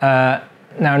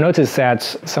 Now notice that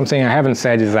something I haven't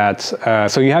said is that,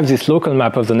 so you have this local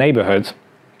map of the neighborhood,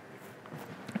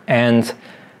 and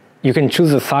you can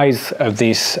choose the size of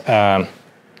this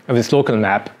local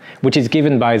map, which is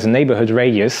given by the neighborhood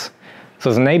radius.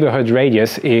 So the neighborhood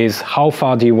radius is how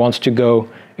far do you want to go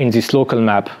in this local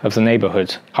map of the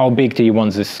neighborhood? How big do you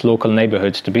want this local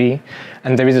neighborhood to be?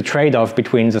 And there is a trade-off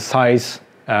between the size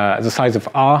of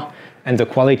R and the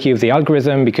quality of the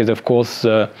algorithm, because of course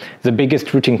the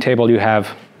biggest routing table you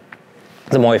have,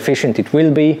 the more efficient it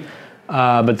will be,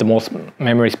 but the more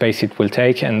memory space it will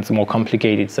take, and the more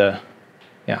complicated the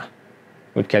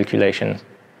with calculations.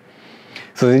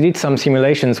 So they did some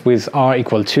simulations with R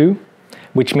equal 2,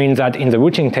 which means that in the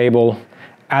routing table,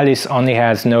 Alice only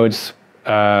has nodes.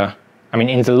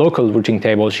 In the local routing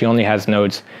table, she only has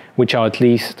nodes which are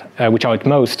at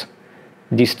most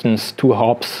distance 2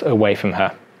 hops away from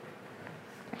her.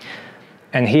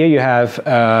 And here you have,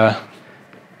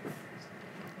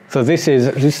 so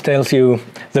this tells you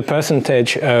the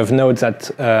percentage of nodes that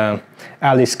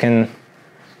Alice can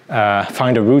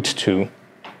find a route to,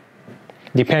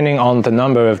 depending on the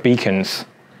number of beacons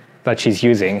that she's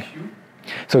using.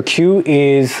 So Q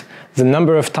is the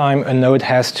number of time a node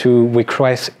has to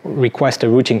request a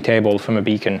routing table from a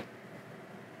beacon.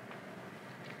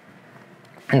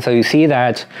 And so you see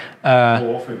that...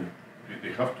 How often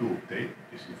they have to update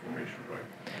this information,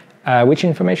 right? Which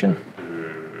information? The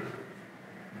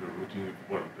routing,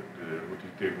 well, the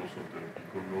routing tables of the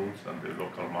beacon nodes and the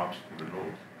local maps to the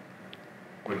nodes.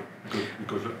 Well,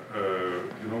 because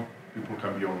you know, people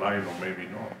can be online or maybe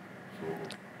not. So,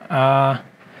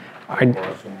 or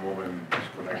at some moment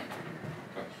disconnect,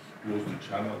 close the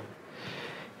channel.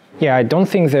 Yeah, I don't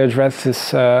think they address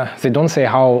this. They don't say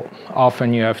how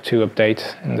often you have to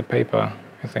update in the paper,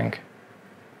 I think.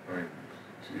 I mean,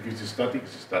 if it's static,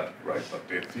 it's static, right? But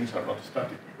the things are not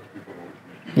static because people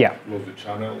close the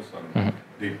channels and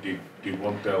they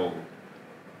won't tell,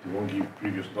 they won't give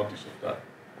previous notice of that.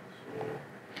 So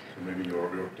maybe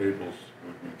your tables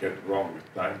will get wrong with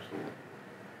time.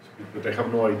 But I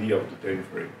have no idea of the time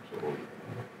frame. So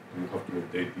you have to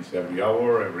update this every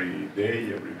hour, every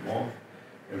day, every month.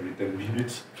 Every 10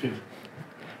 minutes.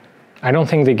 I don't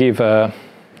think they give an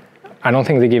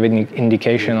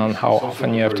indication on how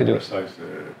often you have to do it. Precise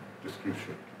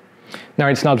description. No,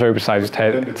 it's not very precise.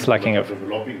 It's lacking of. They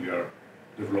are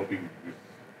developing with.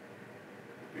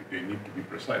 They need to be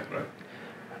precise, right?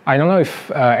 I don't know if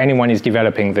anyone is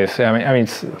developing this. I mean,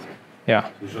 it's yeah.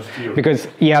 So just because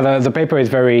the paper is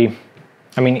very.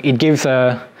 I mean, it gives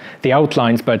the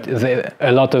outlines, but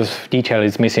a lot of detail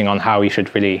is missing on how you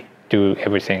should really do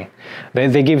everything.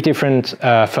 They give different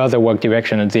further work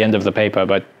direction at the end of the paper,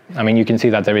 but I mean, you can see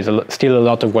that there is still a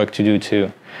lot of work to do to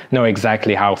know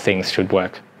exactly how things should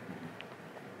work.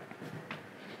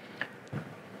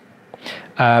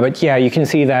 But yeah, you can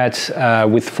see that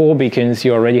with 4 beacons,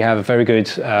 you already have very good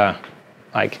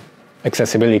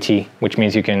accessibility, which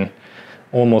means you can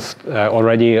almost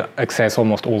already access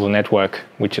almost all the network,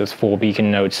 which is 4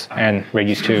 beacon nodes and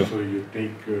radius 2. So you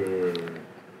take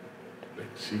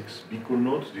 6 beacon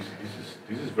nodes. This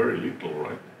is very little,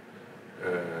 right?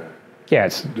 Yeah,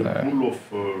 it's the pool of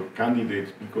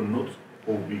candidates beacon nodes.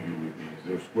 How big it will be? Is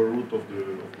there a square root of the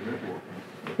network?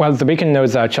 Well, the beacon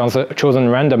nodes are chosen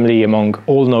randomly among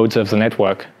all nodes of the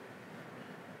network.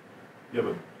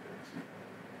 Yeah,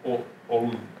 but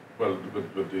all well,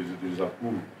 but there's a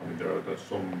pool. I mean, there are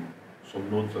some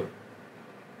nodes that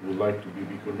would like to be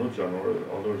beacon nodes, and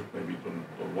others maybe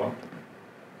don't want to be.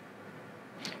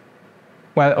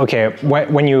 Well, okay.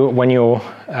 When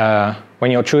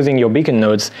you're choosing your beacon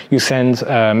nodes, you send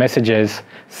messages.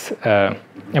 I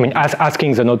mean,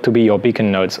 asking the node to be your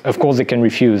beacon nodes. Of course, they can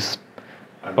refuse.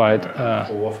 And, but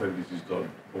how often this is done?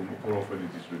 How often it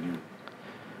is renewed?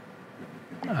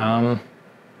 I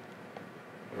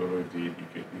don't know if they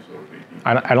indicate this or they.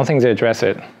 I don't think they address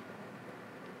it.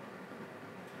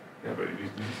 Yeah, but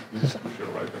this is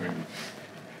crucial, right? I mean,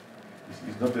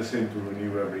 it's not the same to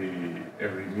renew every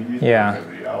minute, yeah. Or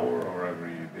every hour, or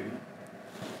every day.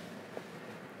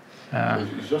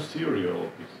 It's just theory,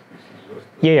 or it's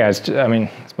just. I mean,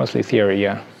 it's mostly theory,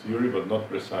 yeah. Theory, but not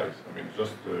precise. I mean,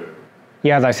 just.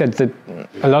 Yeah, as I said, that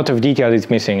a lot of detail is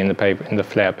missing in the paper, in the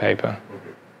Flare paper.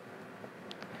 Okay.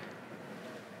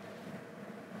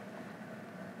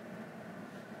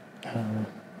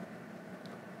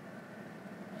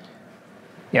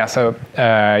 So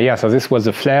this was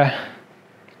the Flare.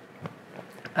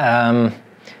 Now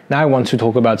I want to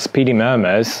talk about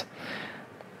SpeedMurmurs.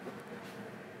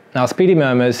 Now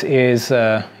SpeedMurmurs is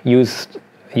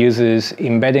uses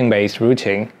embedding-based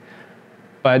routing.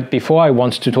 But before I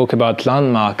want to talk about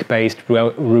landmark-based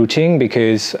routing,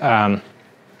 because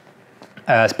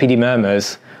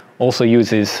SpeedMurmurs also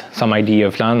uses some idea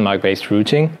of landmark-based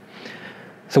routing.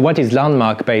 So what is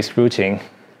landmark-based routing?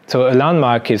 So a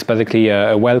landmark is basically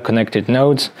a well-connected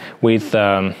node with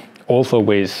also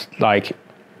with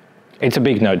it's a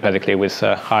big node basically with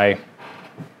high,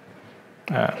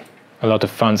 a lot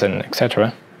of funds and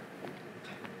etc.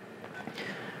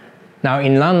 Now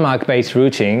in landmark-based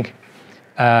routing,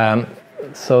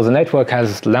 so the network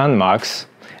has landmarks,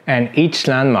 and each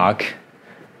landmark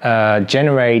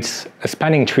generates a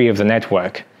spanning tree of the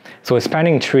network. So a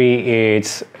spanning tree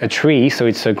is a tree, so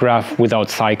it's a graph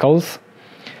without cycles.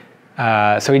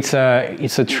 So it's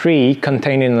a tree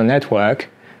contained in the network,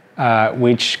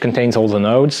 which contains all the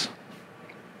nodes.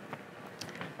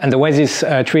 And the way this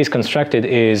tree is constructed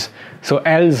is, so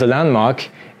L, the landmark,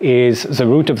 is the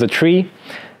root of the tree,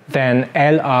 then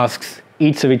L asks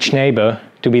each of its neighbor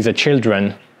to be the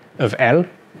children of L.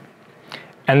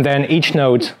 And then each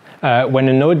node, when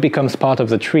a node becomes part of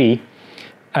the tree,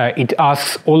 it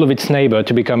asks all of its neighbor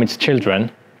to become its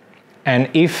children. And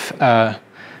if the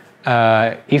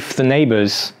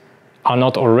neighbors are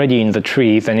not already in the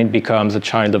tree, then it becomes a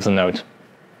child of the node.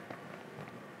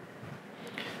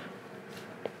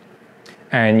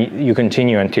 And you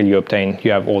continue until you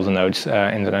have all the nodes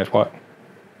in the network.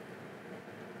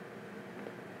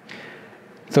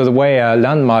 So the way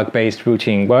landmark-based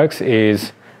routing works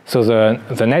is, so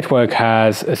the network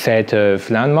has a set of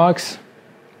landmarks,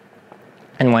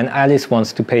 and when Alice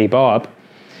wants to pay Bob,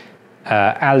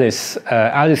 Alice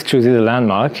chooses a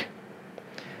landmark,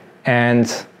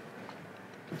 and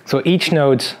so each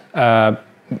node,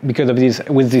 because of this,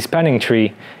 with this spanning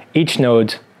tree, each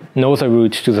node knows a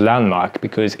route to the landmark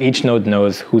because each node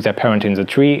knows who their parent in the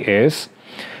tree is.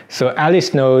 So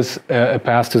Alice knows a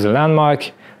path to the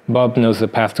landmark, Bob knows the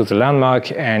path to the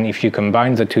landmark, and if you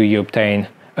combine the two, you obtain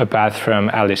a path from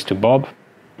Alice to Bob.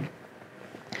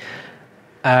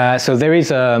 So there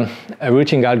is a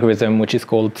routing algorithm which is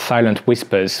called Silent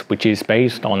Whispers, which is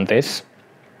based on this.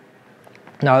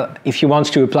 Now, if you want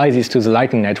to apply this to the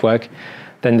Lightning Network,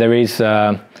 then there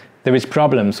is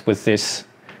problems with this.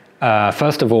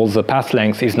 First of all, the path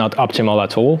length is not optimal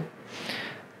at all,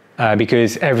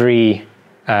 because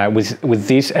with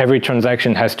this, every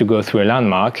transaction has to go through a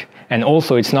landmark, and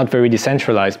also it's not very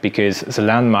decentralized because the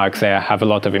landmarks there have a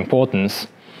lot of importance,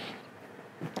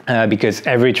 because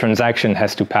every transaction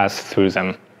has to pass through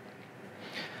them.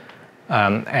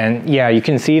 And yeah, you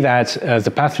can see that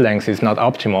the path length is not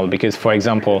optimal because, for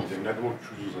example, the network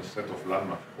chooses a set of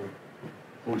landmarks.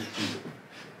 Who is choosing?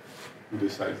 Who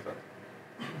decides that?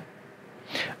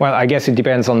 Well, I guess it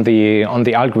depends on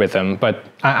the algorithm, but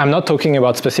I'm not talking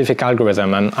about specific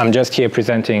algorithm. I'm just here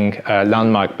presenting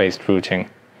landmark-based routing.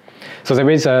 So there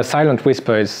is a Silent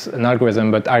Whispers, an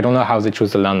algorithm, but I don't know how they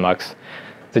choose the landmarks.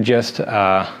 They just,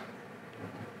 yeah,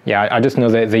 I just know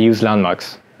that they use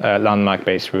landmarks,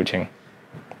 landmark-based routing.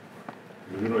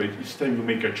 You know, each time you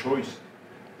make a choice,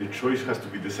 the choice has to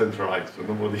be decentralized, so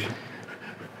nobody.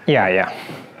 Yeah, yeah.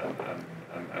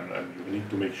 And you need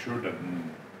to make sure that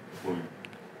people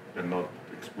cannot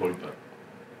exploit that.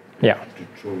 Yeah. The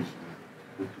choice,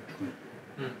 who to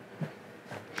choose.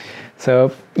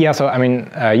 So yeah, so I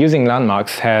mean, using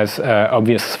landmarks has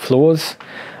obvious flaws,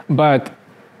 but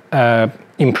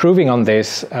improving on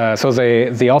this, so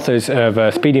the authors of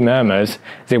SpeedMurmurs,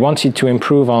 they wanted to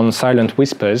improve on Silent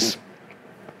Whispers.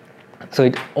 So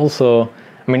it also,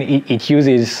 I mean, it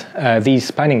uses these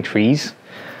spanning trees,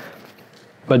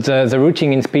 but the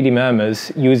routing in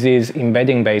SpeedMurmurs uses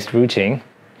embedding-based routing.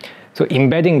 So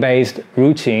embedding-based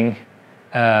routing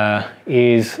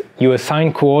is you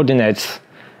assign coordinates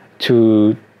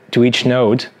to each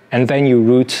node, and then you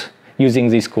route using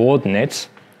these coordinates.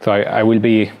 So I will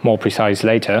be more precise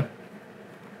later.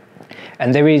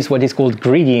 And there is what is called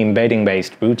greedy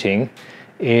embedding-based routing,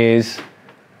 is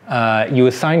you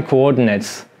assign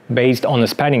coordinates based on a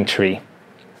spanning tree.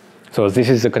 So this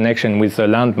is the connection with the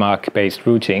landmark-based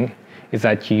routing, is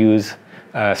that you use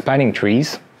spanning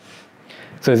trees.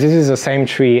 So this is the same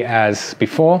tree as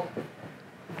before.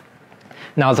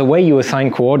 Now the way you assign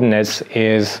coordinates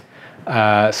is,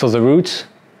 so the root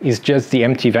is just the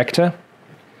empty vector,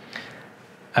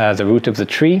 the root of the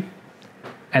tree.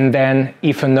 And then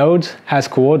if a node has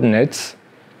coordinates,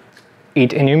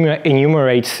 it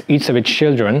enumerates each of its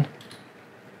children.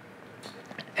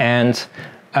 And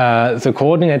the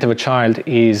coordinate of a child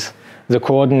is the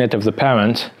coordinate of the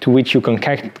parent to which you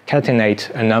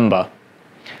concatenate a number.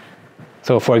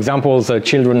 So for example, the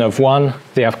children of 1,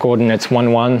 they have coordinates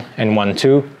 1, 1 and 1,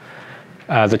 2.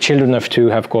 The children of 2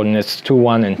 have coordinates 2,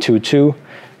 1 and 2, 2.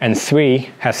 And 3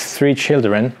 has 3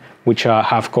 children, which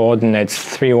have coordinates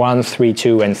 3, 1, 3,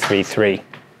 2, and 3, 3.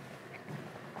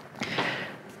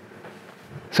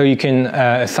 So you can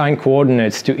assign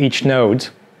coordinates to each node.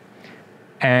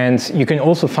 And you can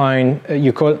also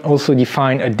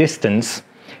define a distance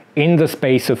in the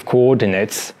space of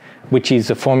coordinates, which is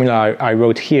the formula I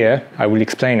wrote here. I will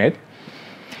explain it.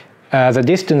 The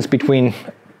distance between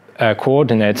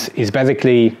coordinates is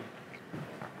basically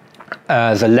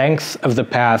the length of the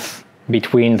path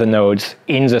between the nodes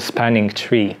in the spanning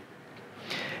tree.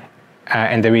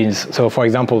 And there is, so for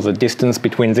example, the distance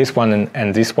between this one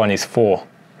and this one is 4.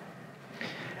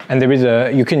 And there is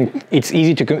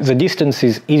the distance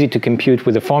is easy to compute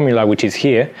with the formula which is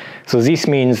here. So this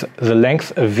means the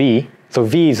length of V, so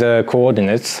V is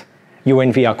coordinates, U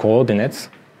and V are coordinates.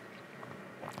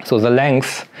 So the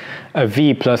length of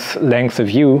V plus length of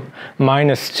U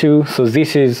minus 2, so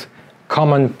this is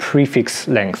common prefix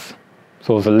length.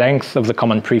 So the length of the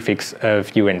common prefix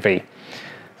of U and V.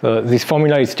 So this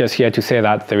formula is just here to say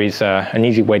that there is an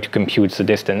easy way to compute the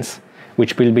distance,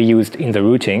 which will be used in the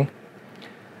routing.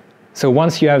 So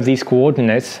once you have these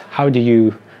coordinates, how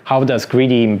does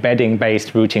greedy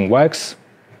embedding-based routing works?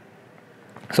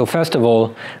 So first of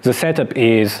all, the setup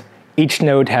is each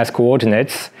node has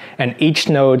coordinates, and each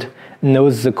node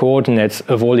knows the coordinates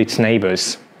of all its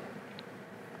neighbors.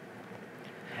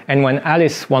 And when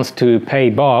Alice wants to pay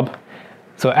Bob,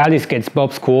 so Alice gets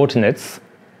Bob's coordinates,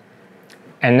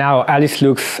 and now Alice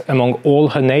looks among all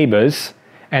her neighbors,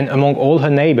 and among all her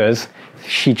neighbors,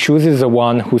 she chooses the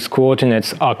one whose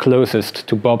coordinates are closest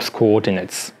to Bob's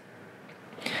coordinates.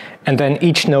 And then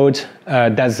each node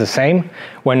does the same.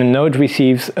 When a node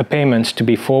receives a payment to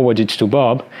be forwarded to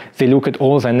Bob, they look at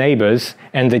all their neighbors,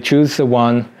 and they choose the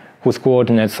one whose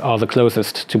coordinates are the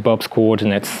closest to Bob's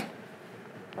coordinates.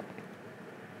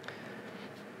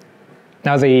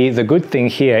 Now, the good thing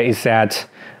here is that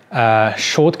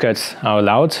shortcuts are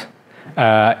allowed,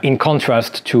 in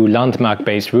contrast to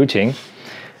landmark-based routing.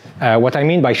 What I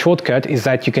mean by shortcut is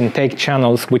that you can take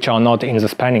channels which are not in the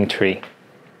spanning tree.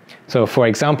 So, for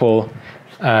example,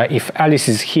 if Alice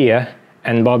is here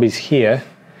and Bob is here,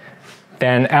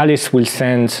 then Alice will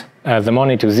send the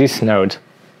money to this node,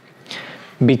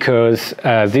 because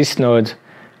this node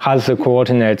has the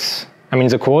coordinates. I mean,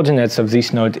 the coordinates of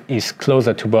this node is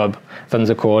closer to Bob than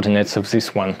the coordinates of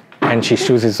this one, and she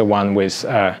chooses the one with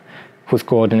whose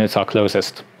coordinates are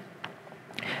closest.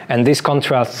 And this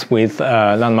contrasts with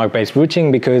landmark-based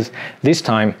routing, because this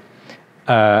time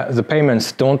the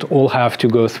payments don't all have to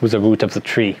go through the root of the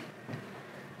tree.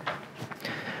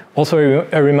 Also,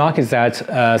 a remark is that,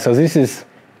 so this is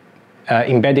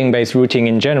embedding-based routing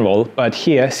in general, but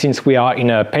here, since we are in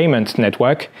a payment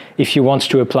network, if you want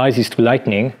to apply this to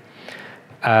Lightning,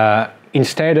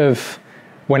 instead of,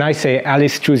 when I say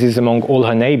Alice chooses among all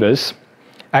her neighbors,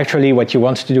 actually what you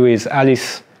want to do is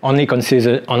Alice only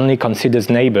considers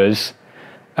neighbors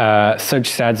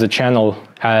such that the channel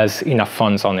has enough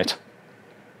funds on it.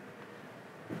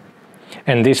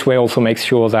 And this way also makes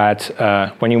sure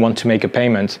that when you want to make a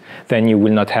payment, then you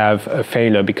will not have a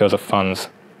failure because of funds.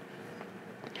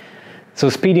 So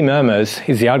SpeedMurmurs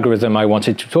is the algorithm I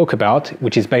wanted to talk about,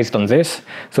 which is based on this.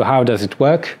 So how does it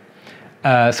work?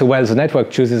 So well, the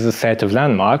network chooses a set of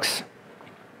landmarks,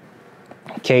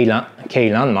 K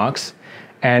landmarks,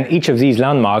 and each of these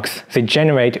landmarks, they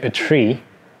generate a tree,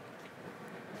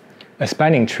 a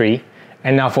spanning tree,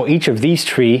 and now for each of these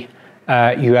trees,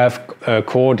 you have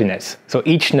coordinates. So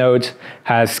each node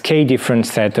has K different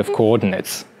set of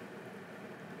coordinates.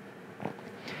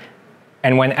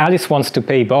 And when Alice wants to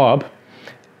pay Bob,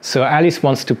 so Alice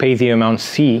wants to pay the amount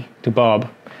C to Bob,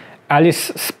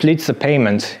 Alice splits the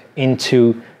payment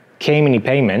into K mini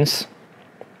payments,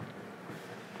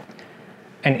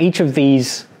 and each of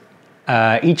these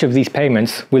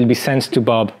payments will be sent to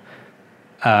Bob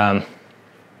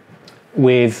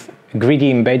with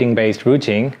greedy embedding-based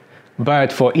routing,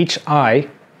 but for each I,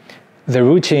 the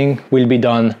routing will be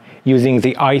done using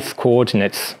the ith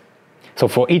coordinates. So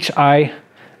for each I,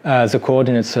 the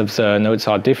coordinates of the nodes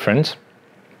are different.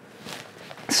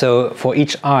 So for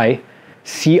each I,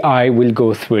 Ci will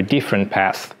go through a different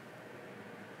path.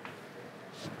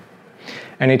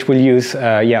 And it will use,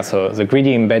 so the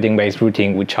greedy embedding-based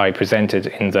routing, which I presented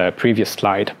in the previous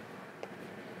slide.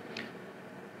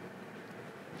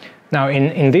 Now,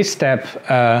 in this step,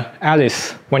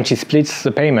 Alice, when she splits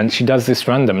the payment, she does this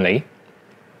randomly.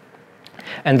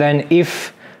 And then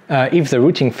if the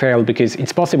routing fails, because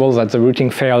it's possible that the routing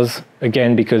fails,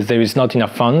 again, because there is not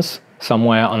enough funds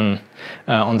somewhere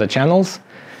on the channels,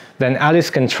 then Alice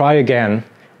can try again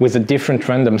with a different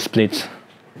random split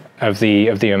of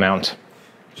the amount.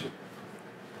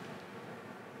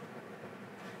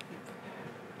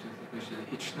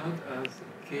 Each node has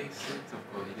K sets of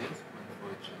coordinates, one for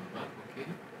each landmark, okay?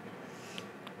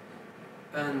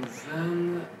 And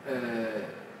then,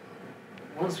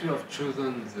 once you have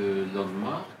chosen the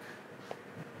landmark,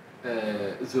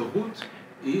 the root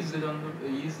is the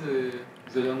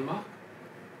landmark?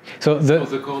 So for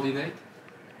the coordinate?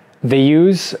 They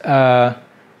use,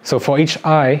 so for each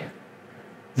I,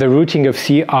 the routing of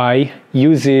Ci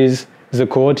uses the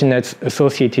coordinates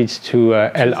associated to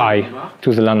Li,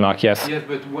 to the landmark, yes. Yes,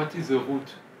 but what is the root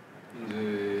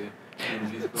in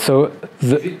this code? So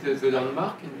is it the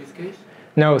landmark in this case?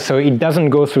 No, so it doesn't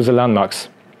go through the landmarks.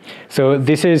 So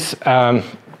this is a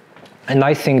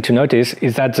nice thing to notice,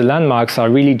 is that the landmarks are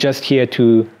really just here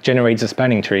to generate the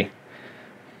spanning tree.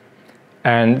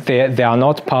 And they are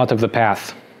not part of the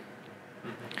path.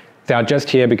 They are just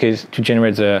here because to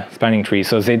generate the spanning tree,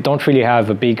 so they don't really have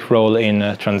a big role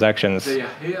in transactions. They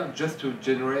are here just to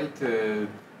generate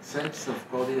sets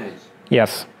of coordinates.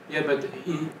 Yes. Yeah, but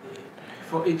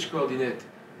for each coordinate,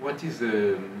 what is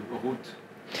the root?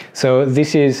 So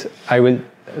this is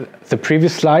the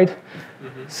previous slide.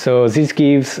 Mm-hmm. So this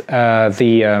gives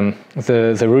the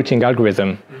routing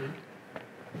algorithm. Mm-hmm.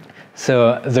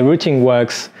 So the routing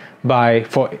works by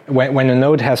when a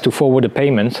node has to forward a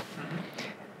payment, mm-hmm.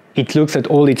 it looks at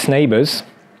all its neighbors,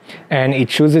 and it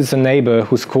chooses the neighbor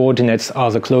whose coordinates are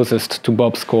the closest to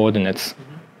Bob's coordinates.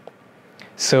 Mm-hmm.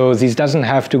 So this doesn't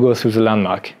have to go through the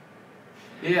landmark.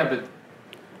 Yeah,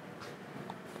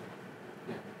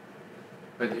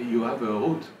 but you have a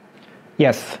route.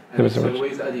 Yes, there is a route.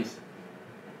 Always Alice.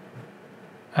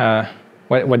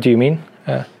 What do you mean?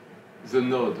 The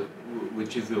node,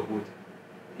 which is the root,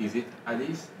 is it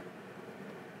Alice?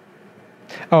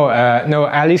 Oh no,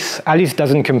 Alice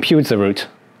doesn't compute the route.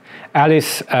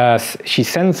 Alice she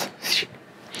sends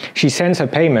a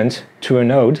payment to a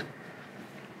node,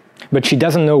 but she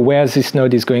doesn't know where this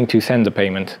node is going to send the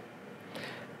payment,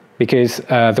 because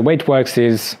the way it works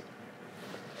is.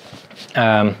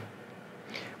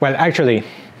 Well, actually,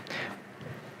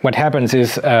 what happens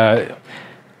is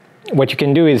what you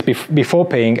can do is before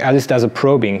paying, Alice does a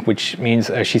probing, which means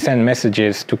she sends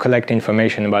messages to collect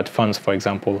information about funds, for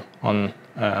example, on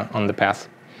the path.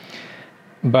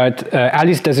 But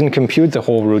Alice doesn't compute the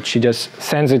whole route. She just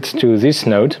sends it to this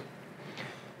node,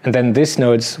 and then this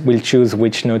node will choose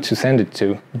which node to send it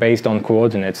to based on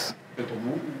coordinates. But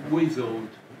who is the root?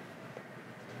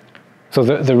 So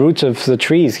the root of the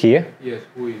tree is here. Yes,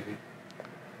 who is it?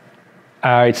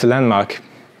 It's a landmark.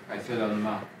 I said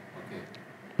landmark, okay.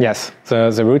 Yes,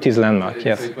 the root is landmark,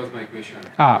 yes. So it was my question.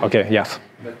 Ah, okay, yes.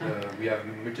 But we have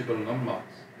multiple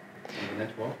landmarks in the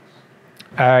networks.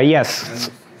 Yes.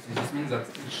 And this means that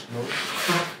each node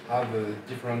have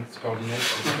different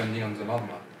coordinates depending on the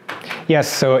landmark. Yes,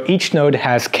 so each node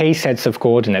has k sets of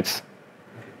coordinates.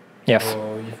 Okay. Yes.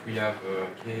 So if we have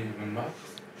k landmarks,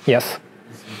 yes.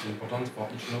 It's important for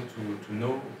each node to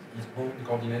know its own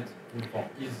coordinate for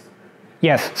his.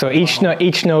 Yes, so each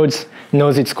node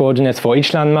knows its coordinates for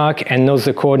each landmark and knows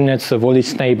the coordinates of all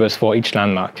its neighbors for each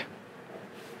landmark.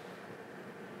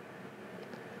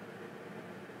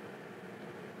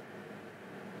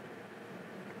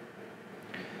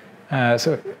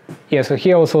 So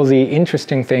here also the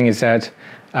interesting thing is that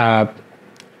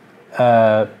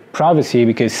privacy,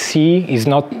 because C is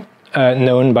not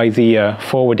known by the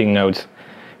forwarding node.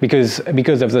 Because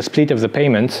of the split of the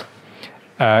payment,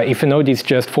 if a node is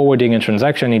just forwarding a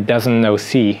transaction, it doesn't know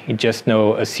C, it just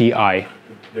knows a CI.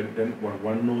 Then when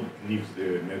one node leaves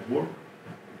the network,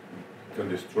 it can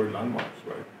destroy landmarks,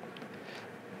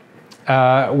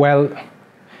 right? Well,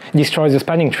 destroy the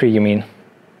spanning tree, you mean?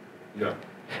 Yeah.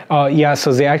 Yeah,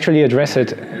 so they actually address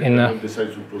it in...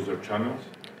 decide to close their channels?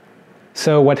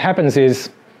 So what happens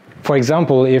is, for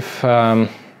example, if a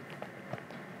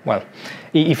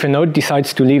node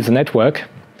decides to leave the network,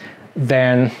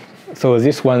 then so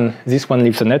this one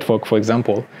leaves the network, for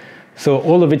example. So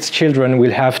all of its children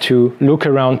will have to look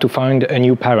around to find a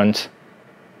new parent.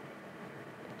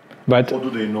 But how do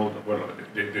they know that? Well,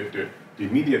 the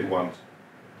immediate ones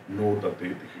know that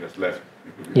he has left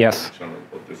because yes. The channel,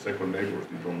 but the second neighbors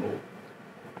they don't know.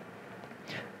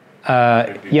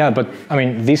 Yeah, but I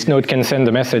mean, this node can send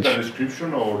a message. The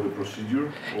description or the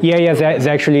procedure? Yeah,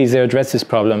 they address this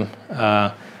problem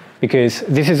because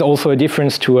this is also a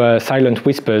difference to silent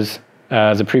whispers.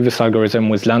 The previous algorithm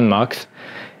with landmarks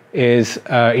is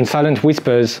in silent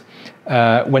whispers,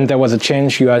 when there was a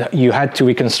change, you had to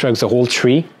reconstruct the whole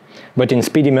tree. But in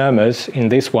SpeedMurmurs, in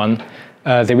this one,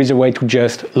 there is a way to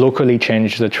just locally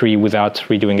change the tree without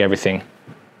redoing everything.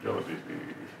 Yeah, but if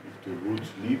the root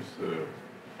leaves.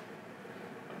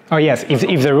 Oh yes,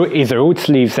 if the root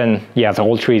leaves, then yeah, the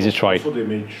whole tree is destroyed. So they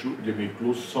may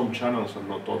close some channels and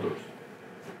not others.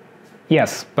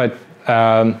 Yes, but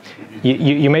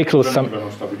you may close some.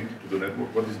 Stability to the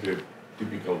network. What is the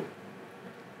typical?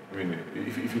 I mean,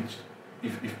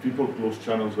 if people close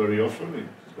channels very often,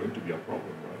 it's going to be a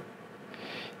problem, right?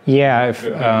 Yeah. If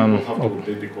people have to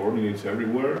update the coordinates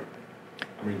everywhere.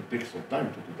 I mean, it takes some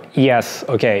time to do that. Yes.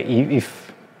 Okay.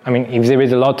 If there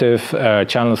is a lot of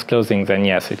channels closing, then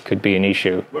yes, it could be an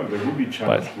issue. Well, there will be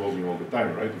channels closing all the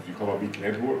time, right? If you have a big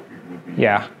network, it will be.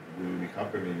 Yeah. Will be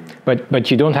happening.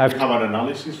 But you don't have. Do you have an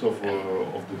analysis of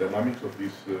the dynamics of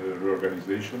this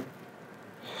reorganization?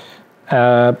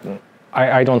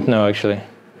 I don't know actually.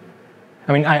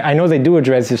 I mean, I know they do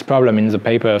address this problem in the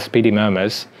paper of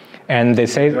SpeedMurmurs, and they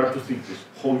say there are two things: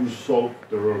 how you solve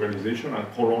the reorganization and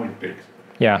how long it takes.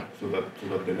 Yeah. So that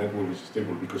the network is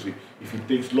stable. Because if it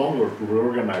takes longer to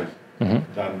reorganize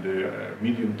than the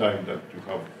medium time that you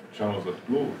have channels that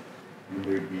close,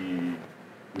 you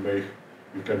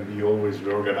can be always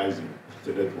reorganizing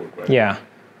the network, right? Yeah.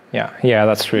 Yeah,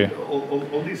 that's true.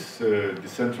 All these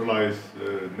decentralized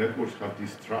networks have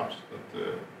these traps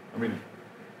that, I mean,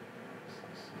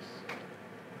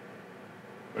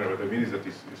 what I mean is that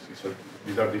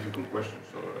these are difficult questions,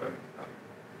 so, and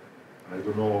I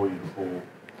don't know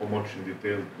how much in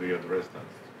detail they address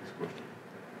this question.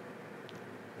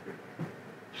 Okay.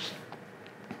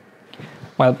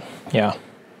 Well, yeah.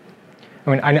 I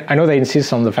mean, I know they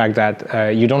insist on the fact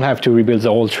that you don't have to rebuild the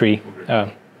whole tree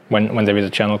when there is a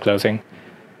channel closing.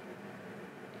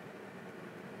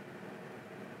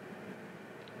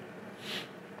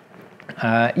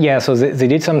 Yeah, so they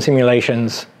did some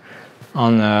simulations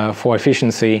on for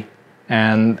efficiency,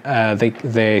 and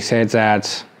they said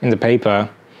that in the paper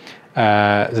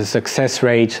the success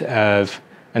rate of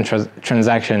a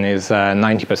transaction is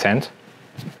 90%.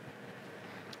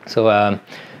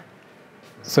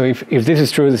 So if this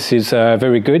is true, this is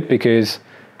very good, because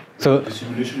the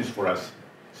simulation is for us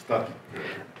static.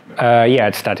 Yeah,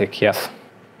 it's static. Yes.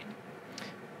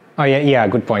 Oh yeah,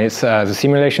 good point. It's the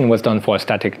simulation was done for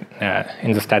static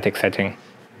in the static setting.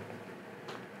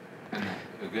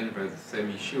 Again, by the same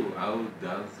issue, how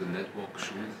does the network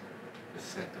choose a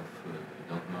set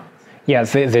of landmarks?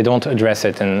 Yes, they don't address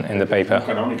it in the paper. No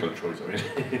canonical choice. I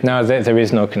mean. No, there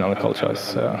is no canonical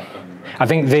choice. I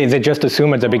think they just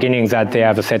assume at the beginning that they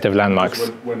have a set of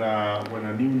landmarks. When a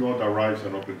new node arrives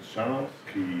and opens channels,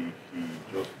 he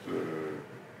just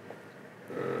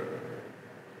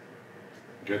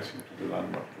gets into the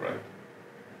landmark, right?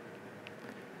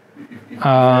 If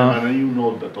a new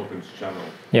node that opens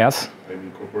channels, yes, I'm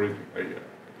incorporating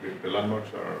the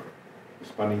landmarks the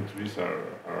spanning trees are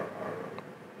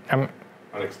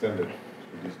extended to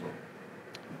this node.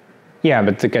 Yeah,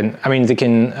 but they can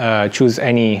choose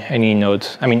any node.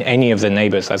 I mean, any of the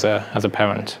neighbors as a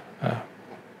parent.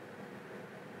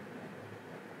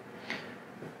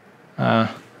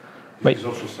 Is this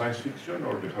also science fiction,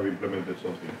 or they have implemented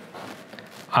something?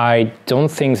 I don't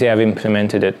think they have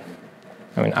implemented it.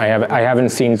 I mean, I haven't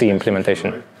seen the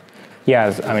implementation. Right?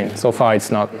 Yes, I mean, so far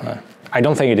it's not. I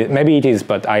don't think it is. Maybe it is,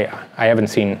 but I haven't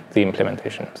seen the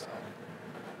implementation. So.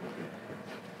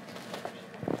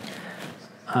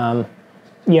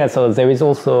 Yeah, so there is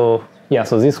also,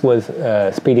 so this was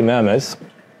SpeedMurmurs.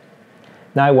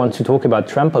 Now I want to talk about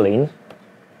Trampoline.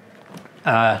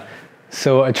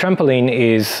 So a Trampoline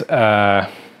is,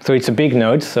 so it's a big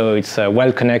node, so it's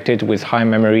well connected with high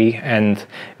memory and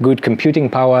good computing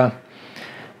power.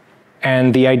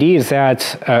 And the idea is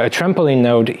that a Trampoline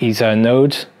node is a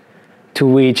node to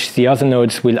which the other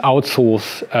nodes will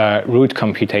outsource root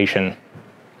computation.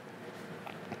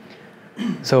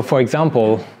 So for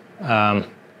example,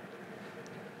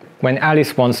 when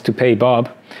Alice wants to pay Bob,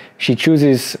 she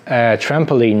chooses a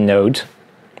Trampoline node,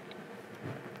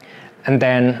 and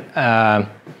then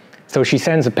so she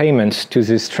sends a payment to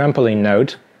this Trampoline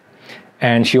node,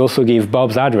 and she also gives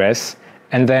Bob's address,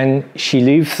 and then she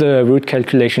leaves the root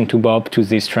calculation to Bob to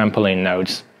these Trampoline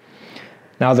nodes.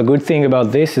 Now the good thing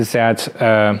about this is that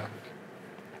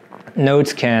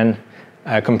nodes can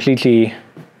completely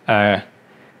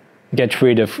get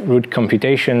rid of root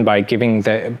computation by giving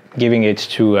it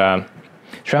to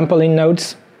Trampoline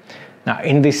nodes. Now,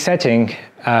 in this setting,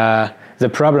 the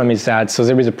problem is that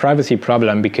there is a privacy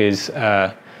problem, because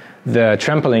the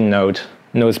Trampoline node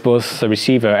knows both the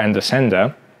receiver and the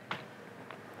sender.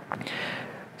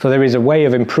 So there is a way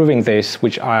of improving this,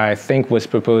 which I think was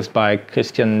proposed by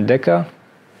Christian Decker.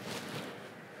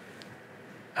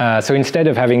 So instead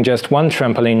of having just one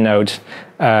Trampoline node,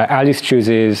 Alice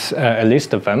chooses a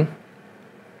list of them.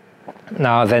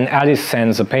 Now then Alice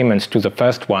sends a payment to the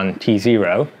first one,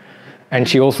 T0, and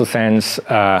she also sends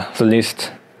the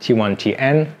list T1,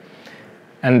 Tn.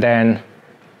 And then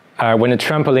when a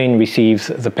Trampoline receives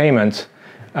the payment,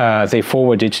 they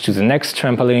forward it to the next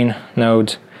Trampoline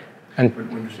node. And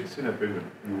when you say send a payment,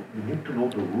 you need to know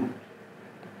the root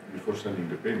before sending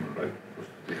the payment, right?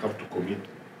 Because they have to commit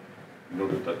in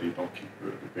order that they don't keep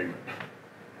the payment.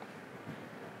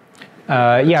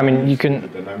 yeah, I mean, you can. The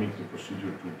dynamic, the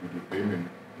procedure to do the payment,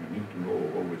 you need to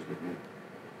know always the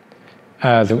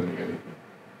root.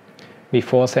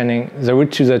 Before sending the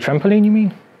root to the Trampoline, you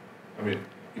mean? I mean,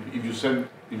 if you send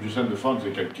the funds,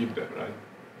 they can keep them, right?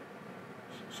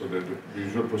 So the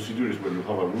usual procedure is when you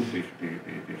have a root, they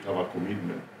have a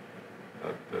commitment.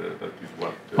 That is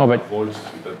what avoids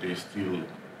that they steal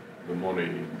the money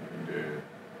in the.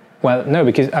 Well, no,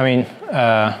 because I mean,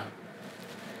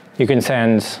 you can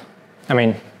send. I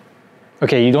mean,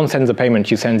 Okay, you don't send the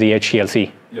payment, you send the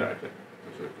HTLC. Yeah, okay.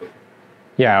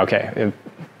 Yeah, okay.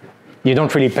 You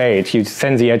don't really pay it, you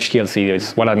send the HTLC,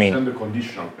 is what I mean. Send the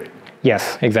conditional payment.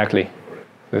 Yes, exactly.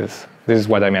 This is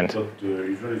what I meant. But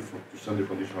usually to send the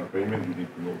conditional payment, you need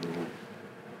to know the rule.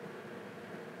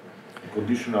 The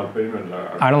conditional payment...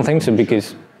 I don't think so,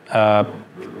 because... there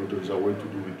is a way to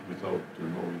do it without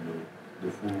knowing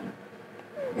the full...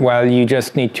 Well, you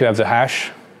just need to have the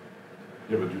hash.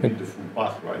 Yeah, but you need the full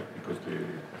path, right? Because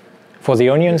for the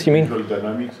onions, you mean? Visual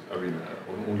dynamics, I mean,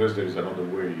 unless there is another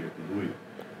way to do it,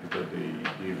 that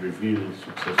they reveal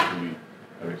successfully.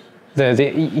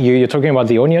 You're talking about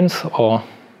the onions, or?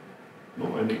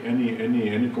 No,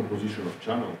 any composition of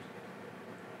channels.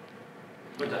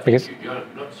 But I because think you are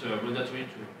not mandatory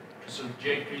to send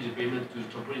directly the payment to the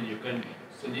trampoline. You can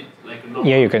send it like a normal,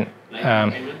 yeah, you can. like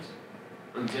payment,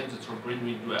 and then the trampoline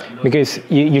will do another. Because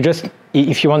you just,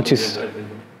 if you want to.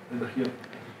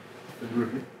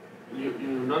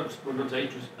 You're not mandatory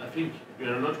to. I think you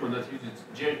are not mandatory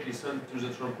to directly send to the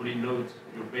trampoline node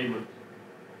your payment.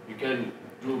 You can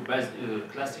do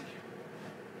classic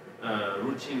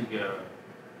routing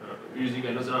using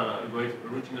another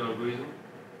routing algorithm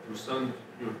to send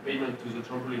your payment to the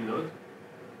trampoline node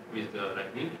with the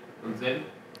lightning, and then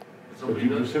the So trampoline you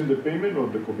node. send the payment or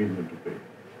the commitment to pay?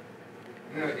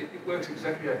 No, it works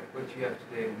exactly like what you have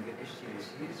today with the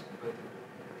HTLCs, but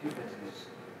the difference is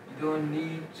you don't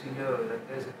need to know that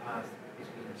there's a path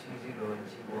between T0 and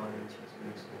T1 and T2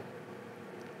 and so on.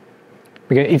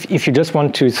 Because if you just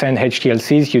want to send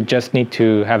HTLCs, you just need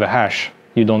to have a hash.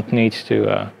 You don't need to.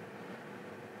 Yeah,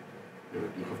 but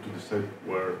you have to decide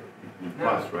where it will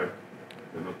pass, right?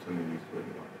 They're not sending this to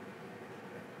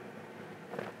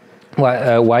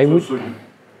anyone. Why would? So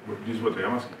this is what I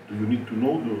am asking. Do you need to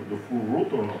know the full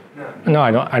route or not? No.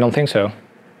 No, I don't think so.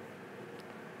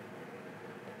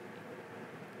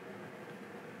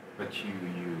 But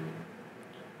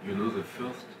you know the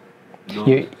first node.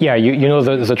 You know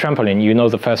the trampoline. You know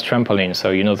the first trampoline, so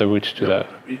you know the route to the.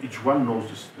 Each one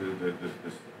knows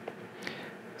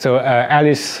So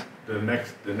Alice. the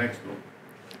next node.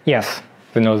 Yes,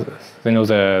 they know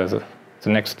the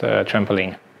next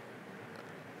trampoline.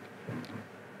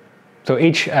 So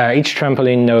each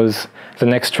trampoline knows the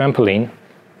next trampoline.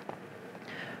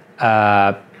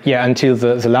 Yeah, until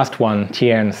the last one,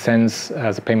 TN, sends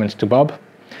the payment to Bob.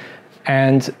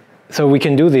 And so we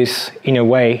can do this in a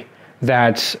way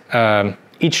that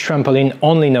each trampoline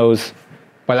only knows,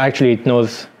 well, actually it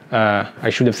knows, I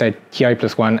should have said TI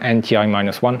plus 1 and TI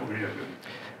minus 1.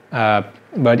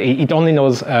 But it only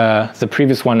knows the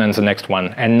previous one and the next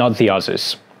one, and not the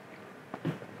others.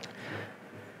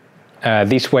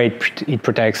 This way it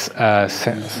protects... Similar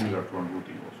to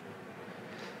unrouting also.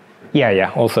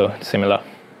 Yeah, also similar.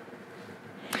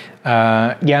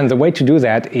 Yeah, and the way to do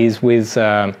that is with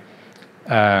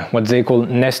what they call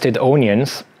nested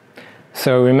onions.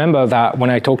 So remember that when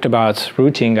I talked about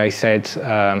routing, I said,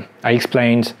 I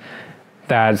explained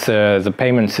that the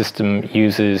payment system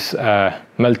uses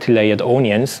multi-layered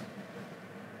onions.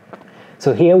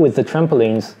 So here with the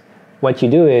trampolines, what you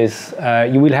do is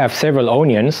you will have several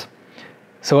onions.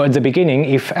 So at the beginning,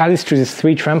 if Alice chooses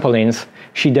 3 trampolines,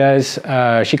 she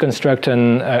constructs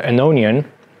an onion,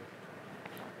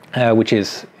 which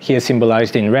is here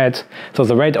symbolized in red. So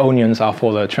the red onions are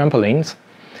for the trampolines.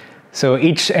 So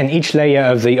each layer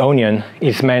of the onion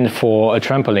is meant for a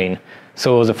trampoline.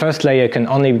 So the first layer can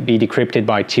only be decrypted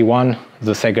by T1,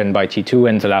 the second by T2,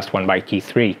 and the last one by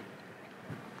T3.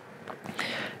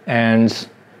 And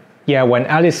yeah, when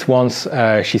Alice wants,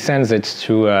 she sends it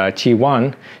to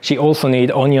T1, she also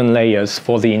needs onion layers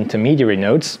for the intermediary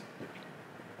nodes.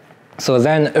 So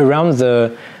then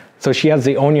so she has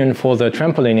the onion for the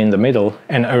trampoline in the middle,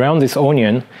 and around this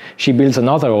onion, she builds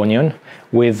another onion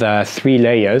with 3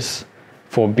 layers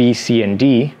for B, C, and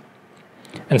D.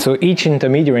 And so each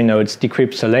intermediary node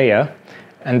decrypts a layer,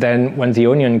 and then when the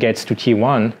onion gets to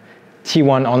T1,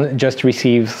 T1 just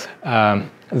receives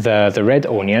the red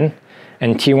onion,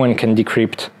 and T1 can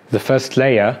decrypt the first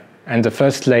layer, and the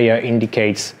first layer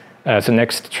indicates the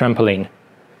next trampoline.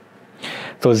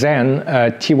 So then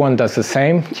T1 does the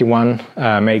same.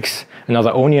 T1 makes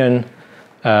another onion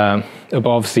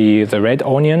above the red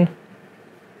onion.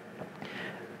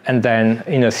 And then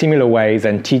in a similar way,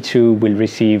 then T2 will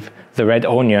receive the red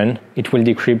onion. It will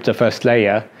decrypt the first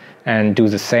layer and do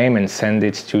the same and send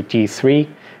it to T3.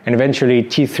 And eventually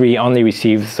T3 only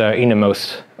receives the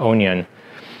innermost onion.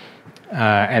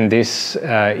 And this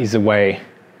is a way,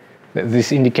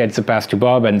 this indicates the path to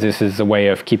Bob, and this is a way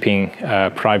of keeping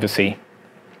privacy.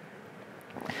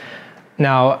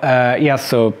 Now, yeah,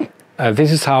 so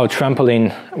this is how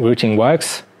trampoline routing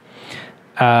works.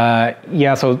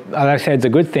 Yeah, so as I said, the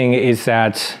good thing is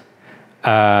that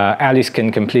Alice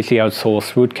can completely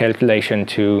outsource route calculation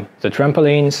to the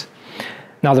trampolines.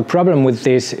 Now the problem with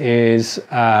this is,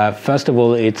 first of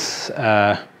all, it's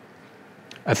a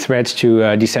threat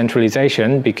to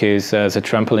decentralization, because the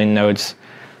trampoline nodes,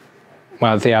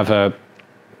 well, they have a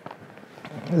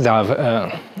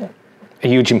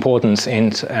huge importance in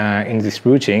this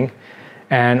routing,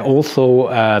 and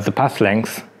also the path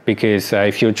length, because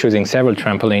if you're choosing several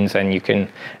trampolines, then you can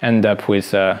end up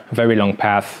with a very long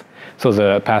path. So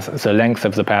the length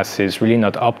of the path is really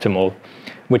not optimal,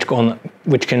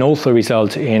 which can also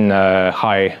result in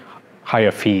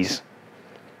higher fees.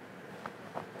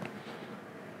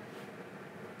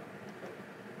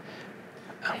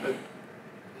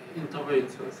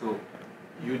 So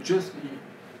you just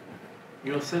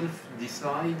yourself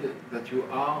decide that you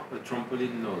are a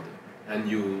trampoline node, and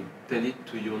you tell it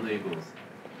to your neighbors.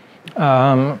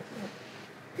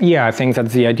 Yeah, I think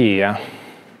that's the idea. Yeah.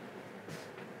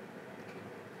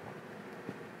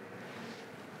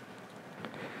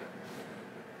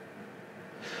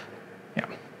 Yeah.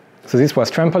 So this was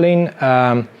trampoline.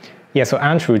 Yeah. So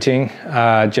ant routing.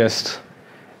 Just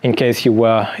in case you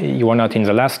were not in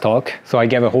the last talk. So I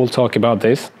gave a whole talk about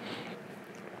this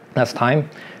last time.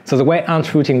 So the way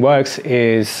ant routing works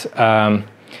is,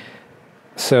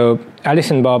 so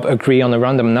Alice and Bob agree on a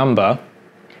random number,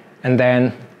 and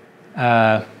then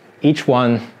each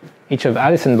of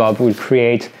Alice and Bob will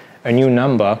create a new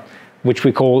number, which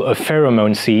we call a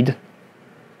pheromone seed.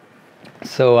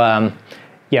 So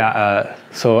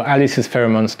so Alice's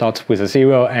pheromone starts with a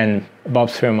 0, and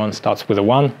Bob's pheromone starts with a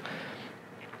 1.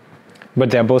 But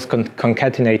they're both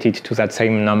concatenated to that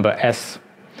same number S.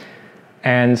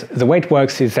 And the way it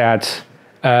works is that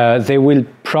they will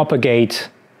propagate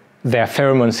their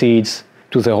pheromone seeds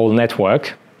to the whole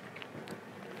network.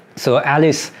 So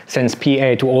Alice sends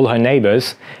PA to all her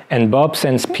neighbors, and Bob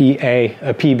sends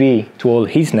PB to all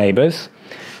his neighbors.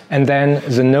 And then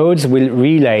the nodes will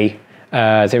relay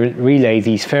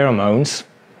these pheromones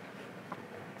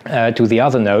to the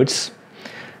other nodes.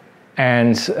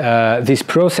 And this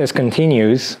process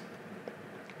continues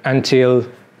until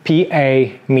PA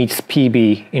meets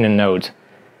PB in a node.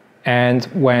 And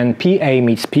when PA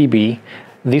meets PB,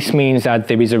 this means that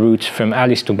there is a route from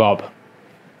Alice to Bob.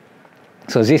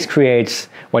 So this creates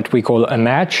what we call a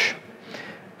match.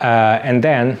 And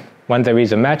then, when there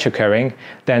is a match occurring,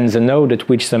 then the node at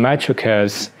which the match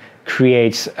occurs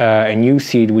creates a new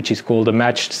seed, which is called a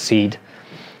matched seed.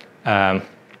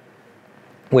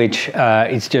 Which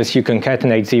it's just you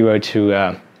concatenate 0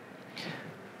 to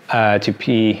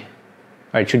P,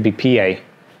 or it should be PA.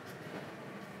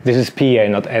 This is PA,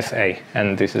 not SA,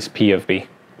 and this is P of B.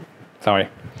 Sorry.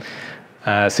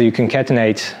 So you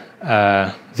concatenate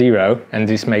 0, and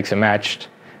this makes a matched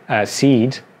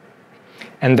seed.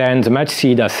 And then the matched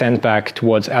seed are sent back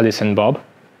towards Alice and Bob.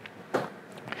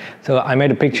 So I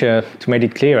made a picture to make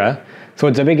it clearer. So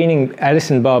at the beginning,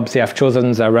 Alice and Bob, they have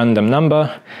chosen their random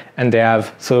number, and they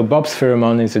have, so Bob's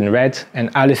pheromone is in red, and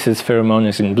Alice's pheromone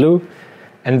is in blue,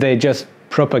 and they just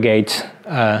propagate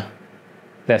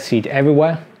their seed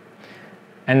everywhere.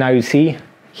 And now you see,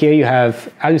 here you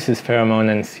have Alice's pheromone,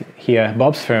 and here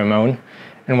Bob's pheromone,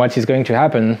 and what is going to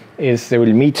happen is they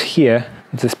will meet here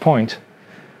at this point.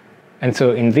 And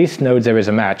so in this node, there is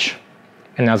a match.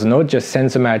 And now the node just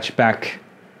sends a match back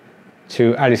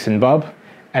to Alice and Bob,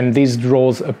 and this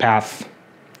draws a path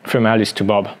from Alice to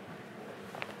Bob.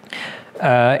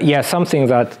 Yeah, something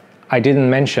that I didn't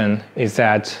mention is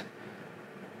that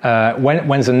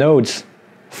when the nodes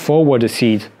forward a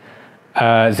seed,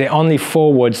 they only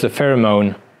forward the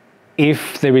pheromone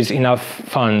if there is enough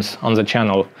funds on the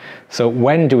channel. So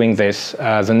when doing this,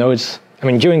 the nodes,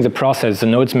 during the process, the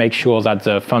nodes make sure that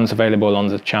the funds available on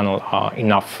the channel are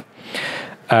enough,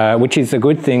 which is a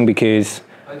good thing because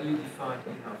How do you define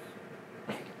enough?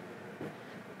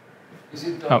 Is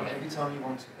it done every time you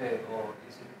want to pay, or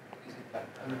is it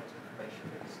like permanent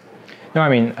information that is stored? No,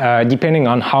 depending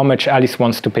on how much Alice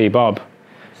wants to pay Bob.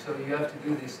 So you have to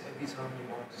do this every time you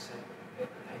want to send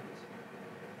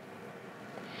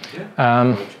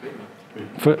a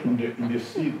payment? In the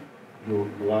seed,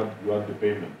 you add the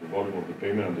payment, the volume of the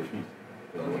payment and the fees.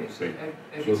 Okay,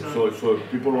 So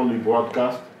people only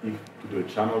broadcast to the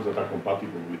channels that are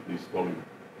compatible with this volume.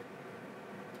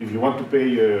 If you want to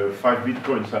pay 5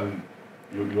 bitcoins, and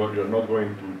you're not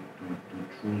going to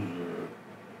choose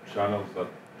channels that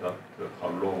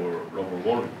have lower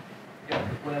volume. Yeah,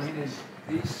 what I mean is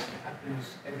this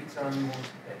happens every time you want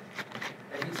to pay.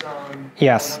 Every time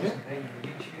Yes. you want to pay,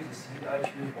 you choose a seed, I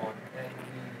choose one,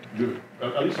 and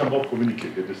Alice and Bob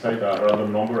communicate. They decide a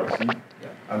random number, a seed,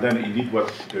 And then indeed what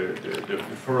the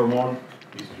pheromone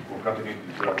is to concatenate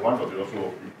the one, but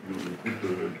also you put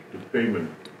the payment,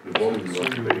 the volume you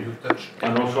want to pay,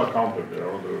 and also a counter. There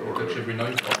are other touch every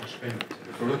node for each payment.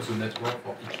 You follow the network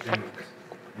for each payment.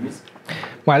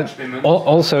 Well, each payment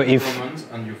also if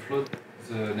and you float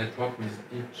the network with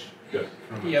each. Yes.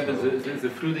 Yeah, but the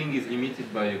flooding is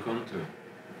emitted by a counter.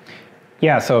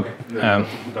 yeah, so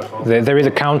there is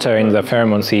a counter in the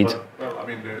pheromone seed. Well, I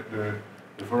mean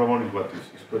the pheromone is what is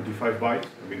 25 bytes.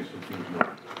 I mean it's something small.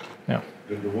 Yeah.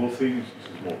 The whole thing is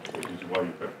small, so this is why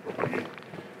you can propagate.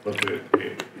 But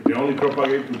they only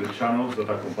propagate to the channels that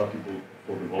are compatible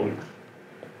for the volume.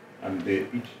 And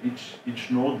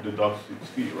each node deducts its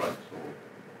fee, right? So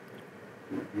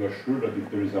you are sure that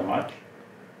if there is a match,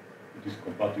 it is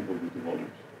compatible with the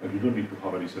volumes. And you don't need to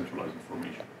have any centralized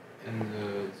information. And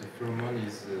the pheromone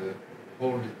is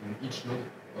held in each node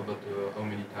about how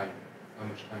many time? How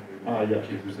much time you Yeah,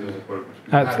 keep this the...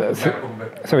 is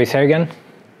a Sorry, say again?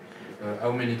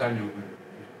 how many times you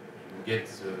get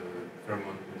the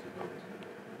pheromone in the node?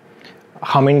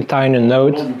 How many times a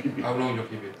node? How long you keep it? How long you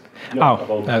keep it? Yeah, Oh,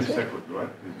 about 3 seconds, right?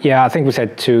 Yeah, I think we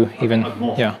said 2 even. At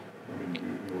most. Yeah. I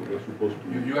mean, you're supposed to...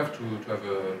 You have to have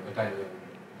a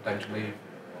time to leave,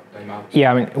 time out.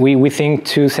 Yeah, I mean, we think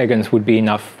 2 seconds would be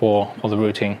enough for the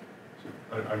routing.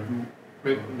 Are you...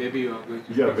 Maybe you are going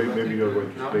to. Yeah, maybe you're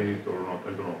going to explain it or not.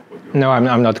 I don't know. What you're No,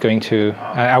 I'm not going to.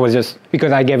 I was just,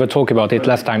 because I gave a talk about it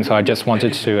last time, so I just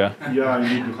wanted to... Yeah,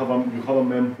 you have a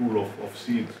mempool of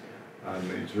seeds,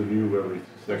 and it's renewed every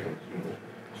seconds. You know,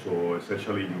 so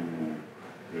essentially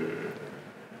you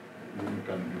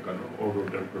can order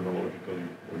them chronologically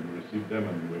when you receive them,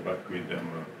 and you evacuate them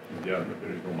in the end. But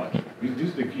there is no match. This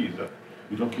is the key: is that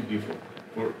you don't keep the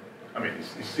I mean,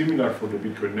 it's similar for the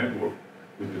Bitcoin network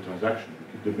with the transaction. You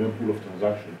keep the mempool of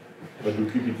transactions, but you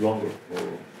keep it longer for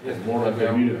more than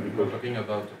a minute. We're talking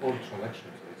about all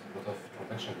transactions. So it's a lot of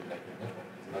transactions in Lightning Network.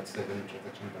 It's not 7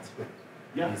 transactions per script.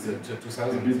 Yeah, it's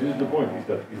 2,000. This is the point. Is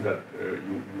that you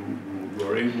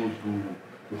are able to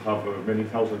have many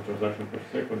thousand transactions per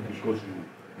second because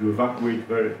you evacuate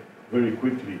very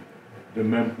quickly the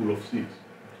mempool of seeds.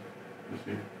 You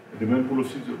see, the mempool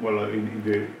of seeds. Well,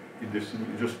 just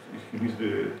give me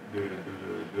the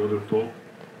other talk.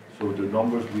 So the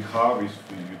numbers we have is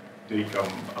you take a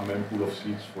mempool of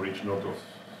seeds for each node of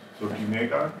 30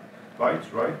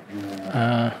 megabytes, right?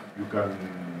 You can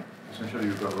essentially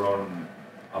run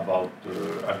about a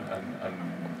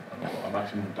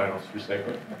maximum time of 3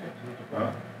 seconds.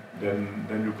 Then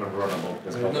you can run about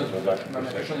 10,000 transactions per My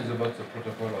question second. is about the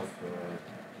protocol of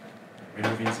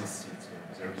removing these seeds.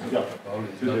 There is a Yeah. protocol.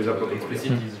 It's There is a not protocol,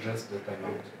 explicit. It's just the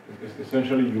timeout.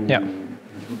 Essentially, you Yeah.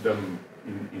 put them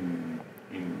in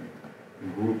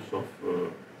groups of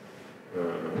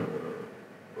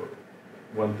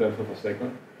 1/10 of a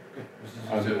second,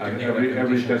 and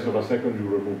every tenth of a second you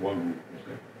remove one group. You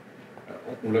see?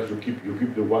 Unless you keep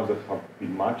the ones that have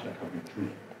been matched and have been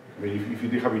chosen. I mean, if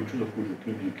they have been chosen, of course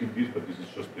you keep this, but this is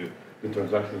just the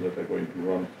transactions that are going to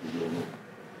run through your node.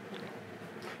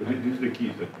 But this is the key: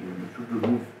 is that you should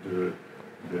remove the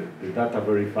data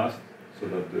very fast so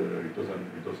that it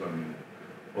doesn't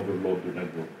overload the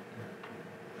network.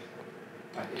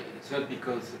 It's not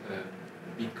because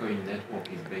Bitcoin network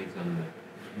is based on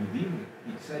flooding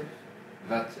itself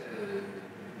that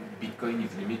Bitcoin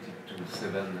is limited to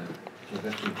 7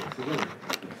 transactions per second.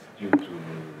 It's due to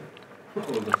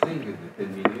all the things, the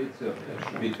 10 minutes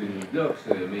between blocks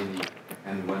mainly,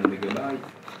 and 1 megabyte.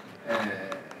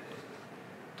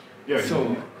 Yeah, so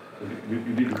you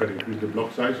can increase the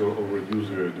block size or reduce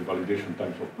the validation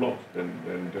times of blocks. Then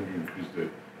you increase the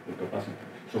capacity.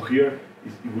 So here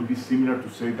it would be similar to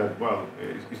say that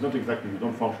it's not exactly you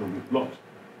don't function with blocks,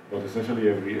 but essentially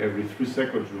every 3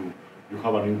 seconds you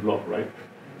have a new block, right?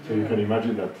 So you can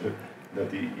imagine that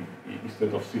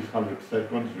instead of 600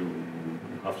 seconds you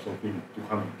have something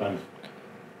 200 times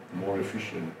more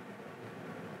efficient.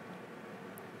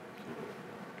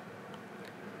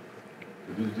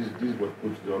 This is what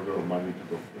puts the order of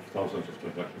magnitude of thousands of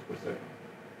transactions per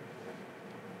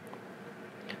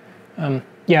second.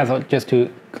 Yeah, so just to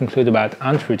conclude about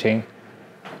ant routing.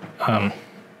 Ant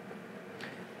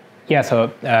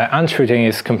routing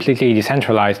is completely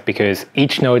decentralized because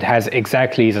each node has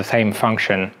exactly the same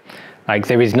function. Like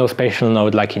there is no special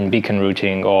node like in beacon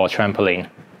routing or Trampoline.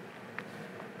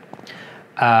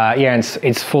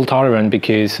 It's fault tolerant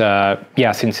because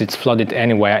since it's flooded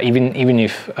anywhere, even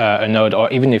if a node or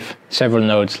even if several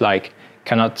nodes like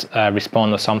cannot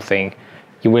respond or something,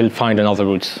 you will find another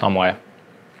route somewhere.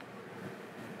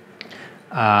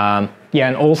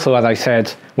 And also, as I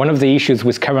said, one of the issues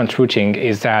with current routing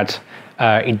is that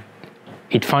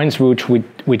it finds routes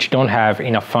which don't have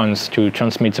enough funds to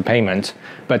transmit the payment.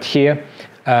 But here,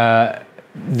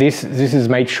 this is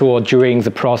made sure during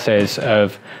the process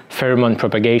of pheromone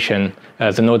propagation,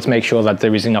 the nodes make sure that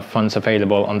there is enough funds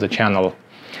available on the channel.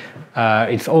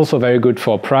 It's also very good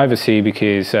for privacy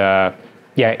because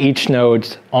each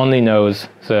node only knows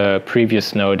the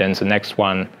previous node and the next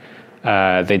one,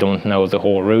 they don't know the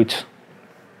whole route.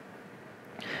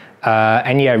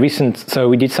 So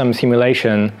we did some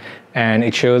simulation and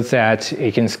it shows that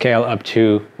it can scale up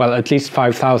to, well, at least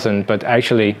 5,000, but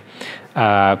actually,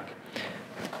 well,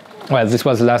 this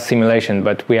was the last simulation,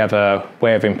 but we have a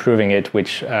way of improving it,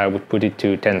 which would put it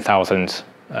to 10,000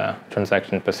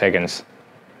 transactions per second.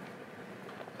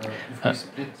 If we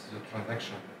split the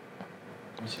transaction,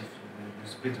 which if you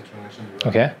split the transaction,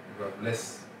 you have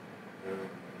less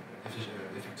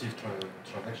effective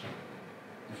transaction.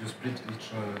 If you split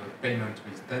each payment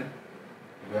with 10,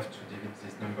 you have to divide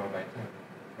this number by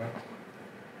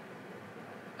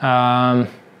 10, right?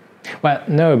 Well,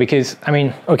 no, because, I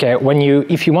mean, okay,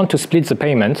 if you want to split the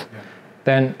payment,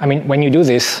 then, I mean, when you do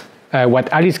this,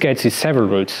 what Alice gets is several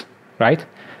routes, right?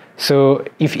 So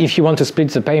if you want to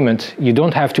split the payment, you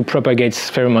don't have to propagate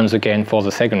pheromones again for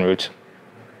the second route.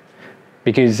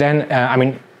 Because then, I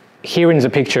mean, here in the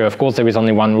picture, of course, there is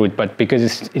only one route, but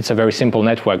because it's a very simple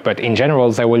network, but in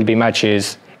general, there will be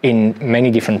matches in many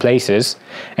different places,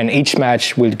 and each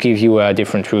match will give you a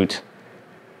different route.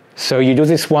 So you do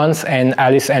this once, and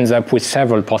Alice ends up with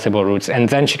several possible routes, and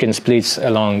then she can split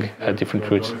along different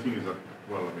routes. The only thing is that,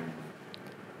 well, I mean,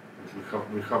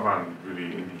 we haven't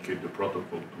really indicated the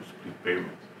protocol to split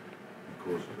payments,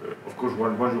 because, of course,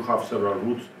 once you have several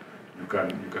routes, you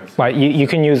can well, you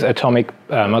can use atomic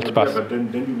multipath. Yeah, but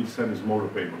then you will send smaller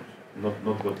payments, not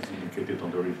what is indicated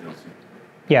on the original C.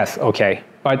 Yes, okay,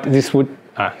 but this would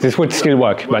still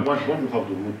work. But once you have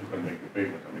the route, you can make the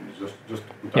payment. I mean, it's just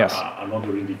to put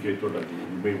another indicator that you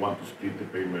may want to split the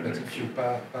payment. But if you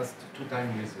pass 2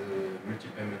 times with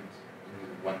multi-payment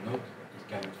in one node, it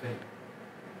cannot fail.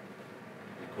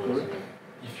 Because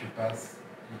if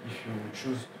you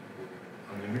choose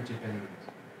on the multi-path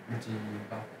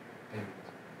payment,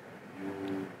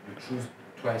 you choose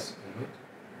twice a node,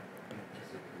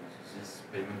 this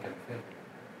payment can fail.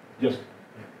 Yes.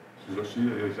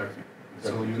 Exactly.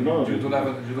 So you don't have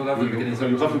a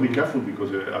mechanism. You have to be careful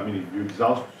because I mean, if you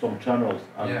exhaust some channels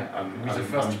and with the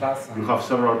first pass, you have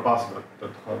several passes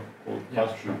that have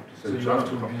pass through the same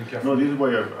channel. No, this is why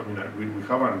I mean we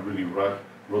haven't really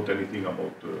wrote anything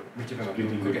about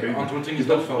splitting the payment.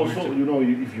 Also, you know,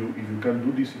 if you can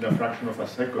do this in a fraction of a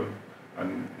second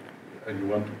and you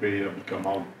want to pay a big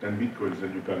amount, 10 bitcoins,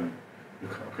 then you can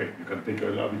take a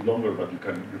little bit longer, but you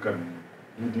can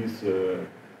do this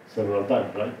several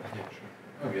times, right? Yeah, sure.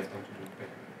 Oh, we have time to do it.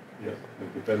 Yes,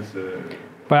 it depends.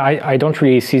 But I don't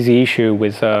really see the issue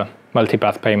with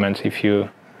multipath payment if you.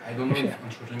 I don't know if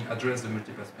Unshooting address the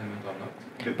multipath payment or not.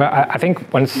 But I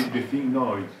think once. The thing,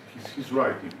 no, he's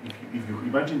right. If you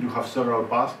imagine you have several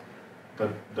paths,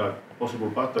 that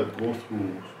possible path that goes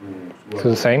through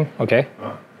the same, okay.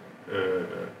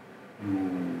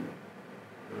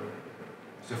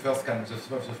 The first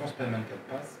payment can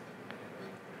pass.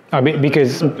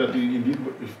 Because that indeed,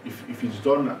 if it's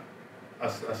done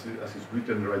as it's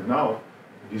written right now,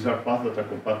 these are paths that are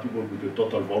compatible with the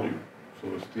total volume. So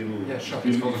still, if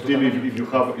you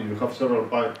have several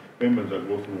payments that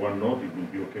go through one node, it will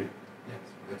be okay. Yes,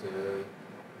 but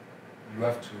you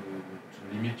have to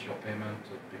limit your payment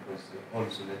because all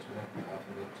the network have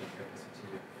not the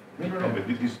capacity. No, but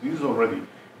this is already.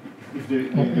 If the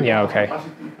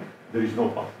capacity, there is no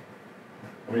path.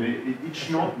 I mean, each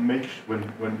node makes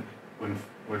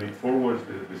when it forwards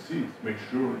the seeds, make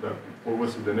sure that it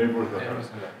forwards to the neighbors that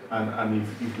and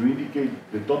if you indicate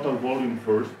the total volume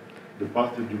first, the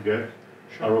paths that you get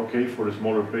are okay for a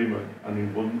smaller payment, and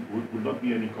it will not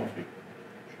be any conflict.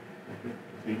 Okay,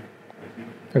 I think.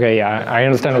 Okay, yeah, I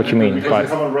understand what you mean. But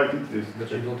you haven't written this.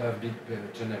 But you don't have big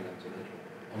channels on the network,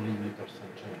 only little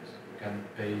channels. You can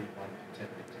pay 1%.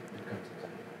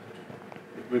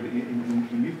 But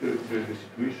indeed, the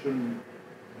situation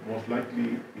most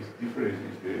likely is different.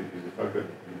 Is the fact that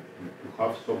you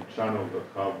have some channels that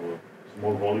have a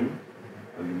small volume,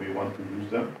 and you may want to use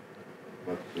them,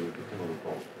 but that's another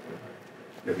problem.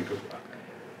 Yeah, because so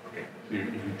if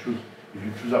you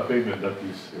choose a payment that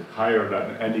is higher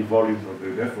than any volume of the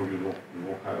network, you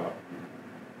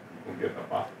won't get a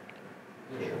path.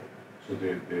 So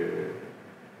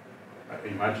I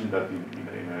imagine that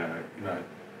in a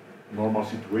normal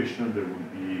situation, there will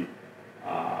be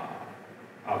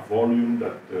a volume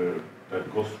that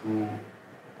goes through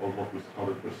almost with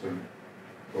 100%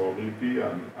 probability,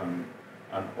 and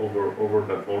and over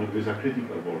that volume, there's a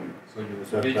critical volume. So you that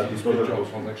split is your not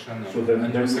transaction. So then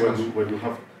when you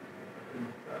have,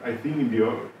 I think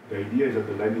the idea is that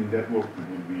the Lightning Network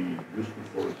will be useful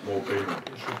for a small payment.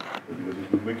 Sure. Because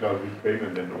if you make a big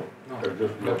payment, then they're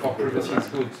just but for privacy it's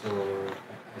good, so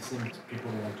I think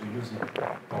people want to use it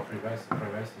for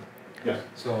privacy. Yes.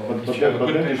 So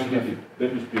but then you split it. Then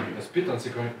you split it. Split and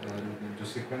the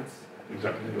sequence.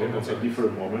 Exactly. At a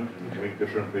different moment, you make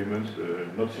different payments,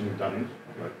 not simultaneous.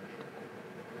 Right?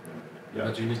 Yeah.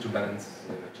 But you need to balance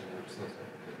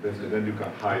channels. Then you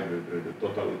can hide the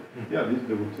total. Yeah,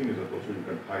 the good thing is that also you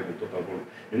can hide the total volume.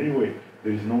 Anyway,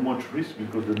 there is not much risk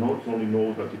because the nodes only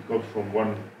know that it comes from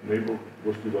one neighbor,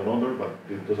 goes to another, but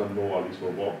it doesn't know Alice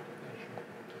or Bob.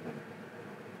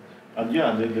 And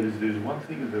yeah, then there is one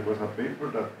thing. There was a paper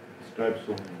that describes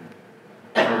some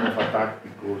form of attack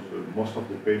because most of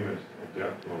the payments of the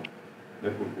actual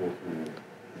network go through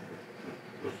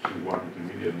just one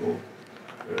intermediate node.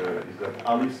 Is that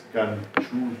Alice can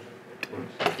choose, when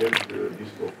she gets the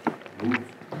list of routes,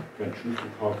 can choose to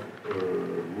have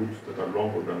routes that are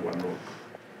longer than one node.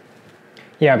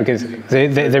 Yeah, because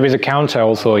there is a counter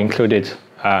also included,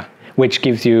 which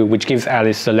gives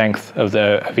Alice the length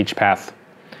of each path.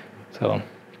 So,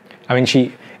 I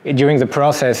mean, during the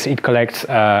process it collects.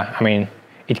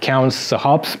 It counts the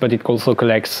hops, but it also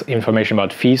collects information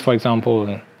about fees, for example.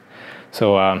 And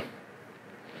so,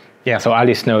 so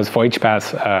Alice knows for each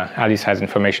path. Alice has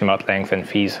information about length and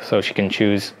fees, so she can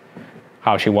choose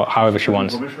however she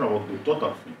wants. Information about the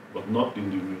total fee, but not the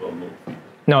individual node fee.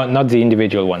 No, not the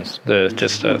individual ones.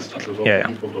 Because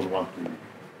people don't want to.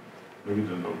 Maybe they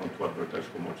don't want to advertise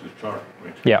how much is charged.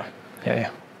 Right? Yeah.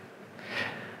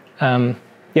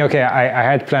 Okay, I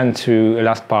had planned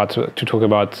last part to talk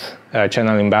about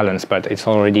channel imbalance, but it's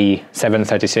already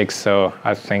 7:36, so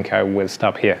I think I will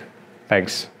stop here.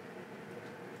 Thanks.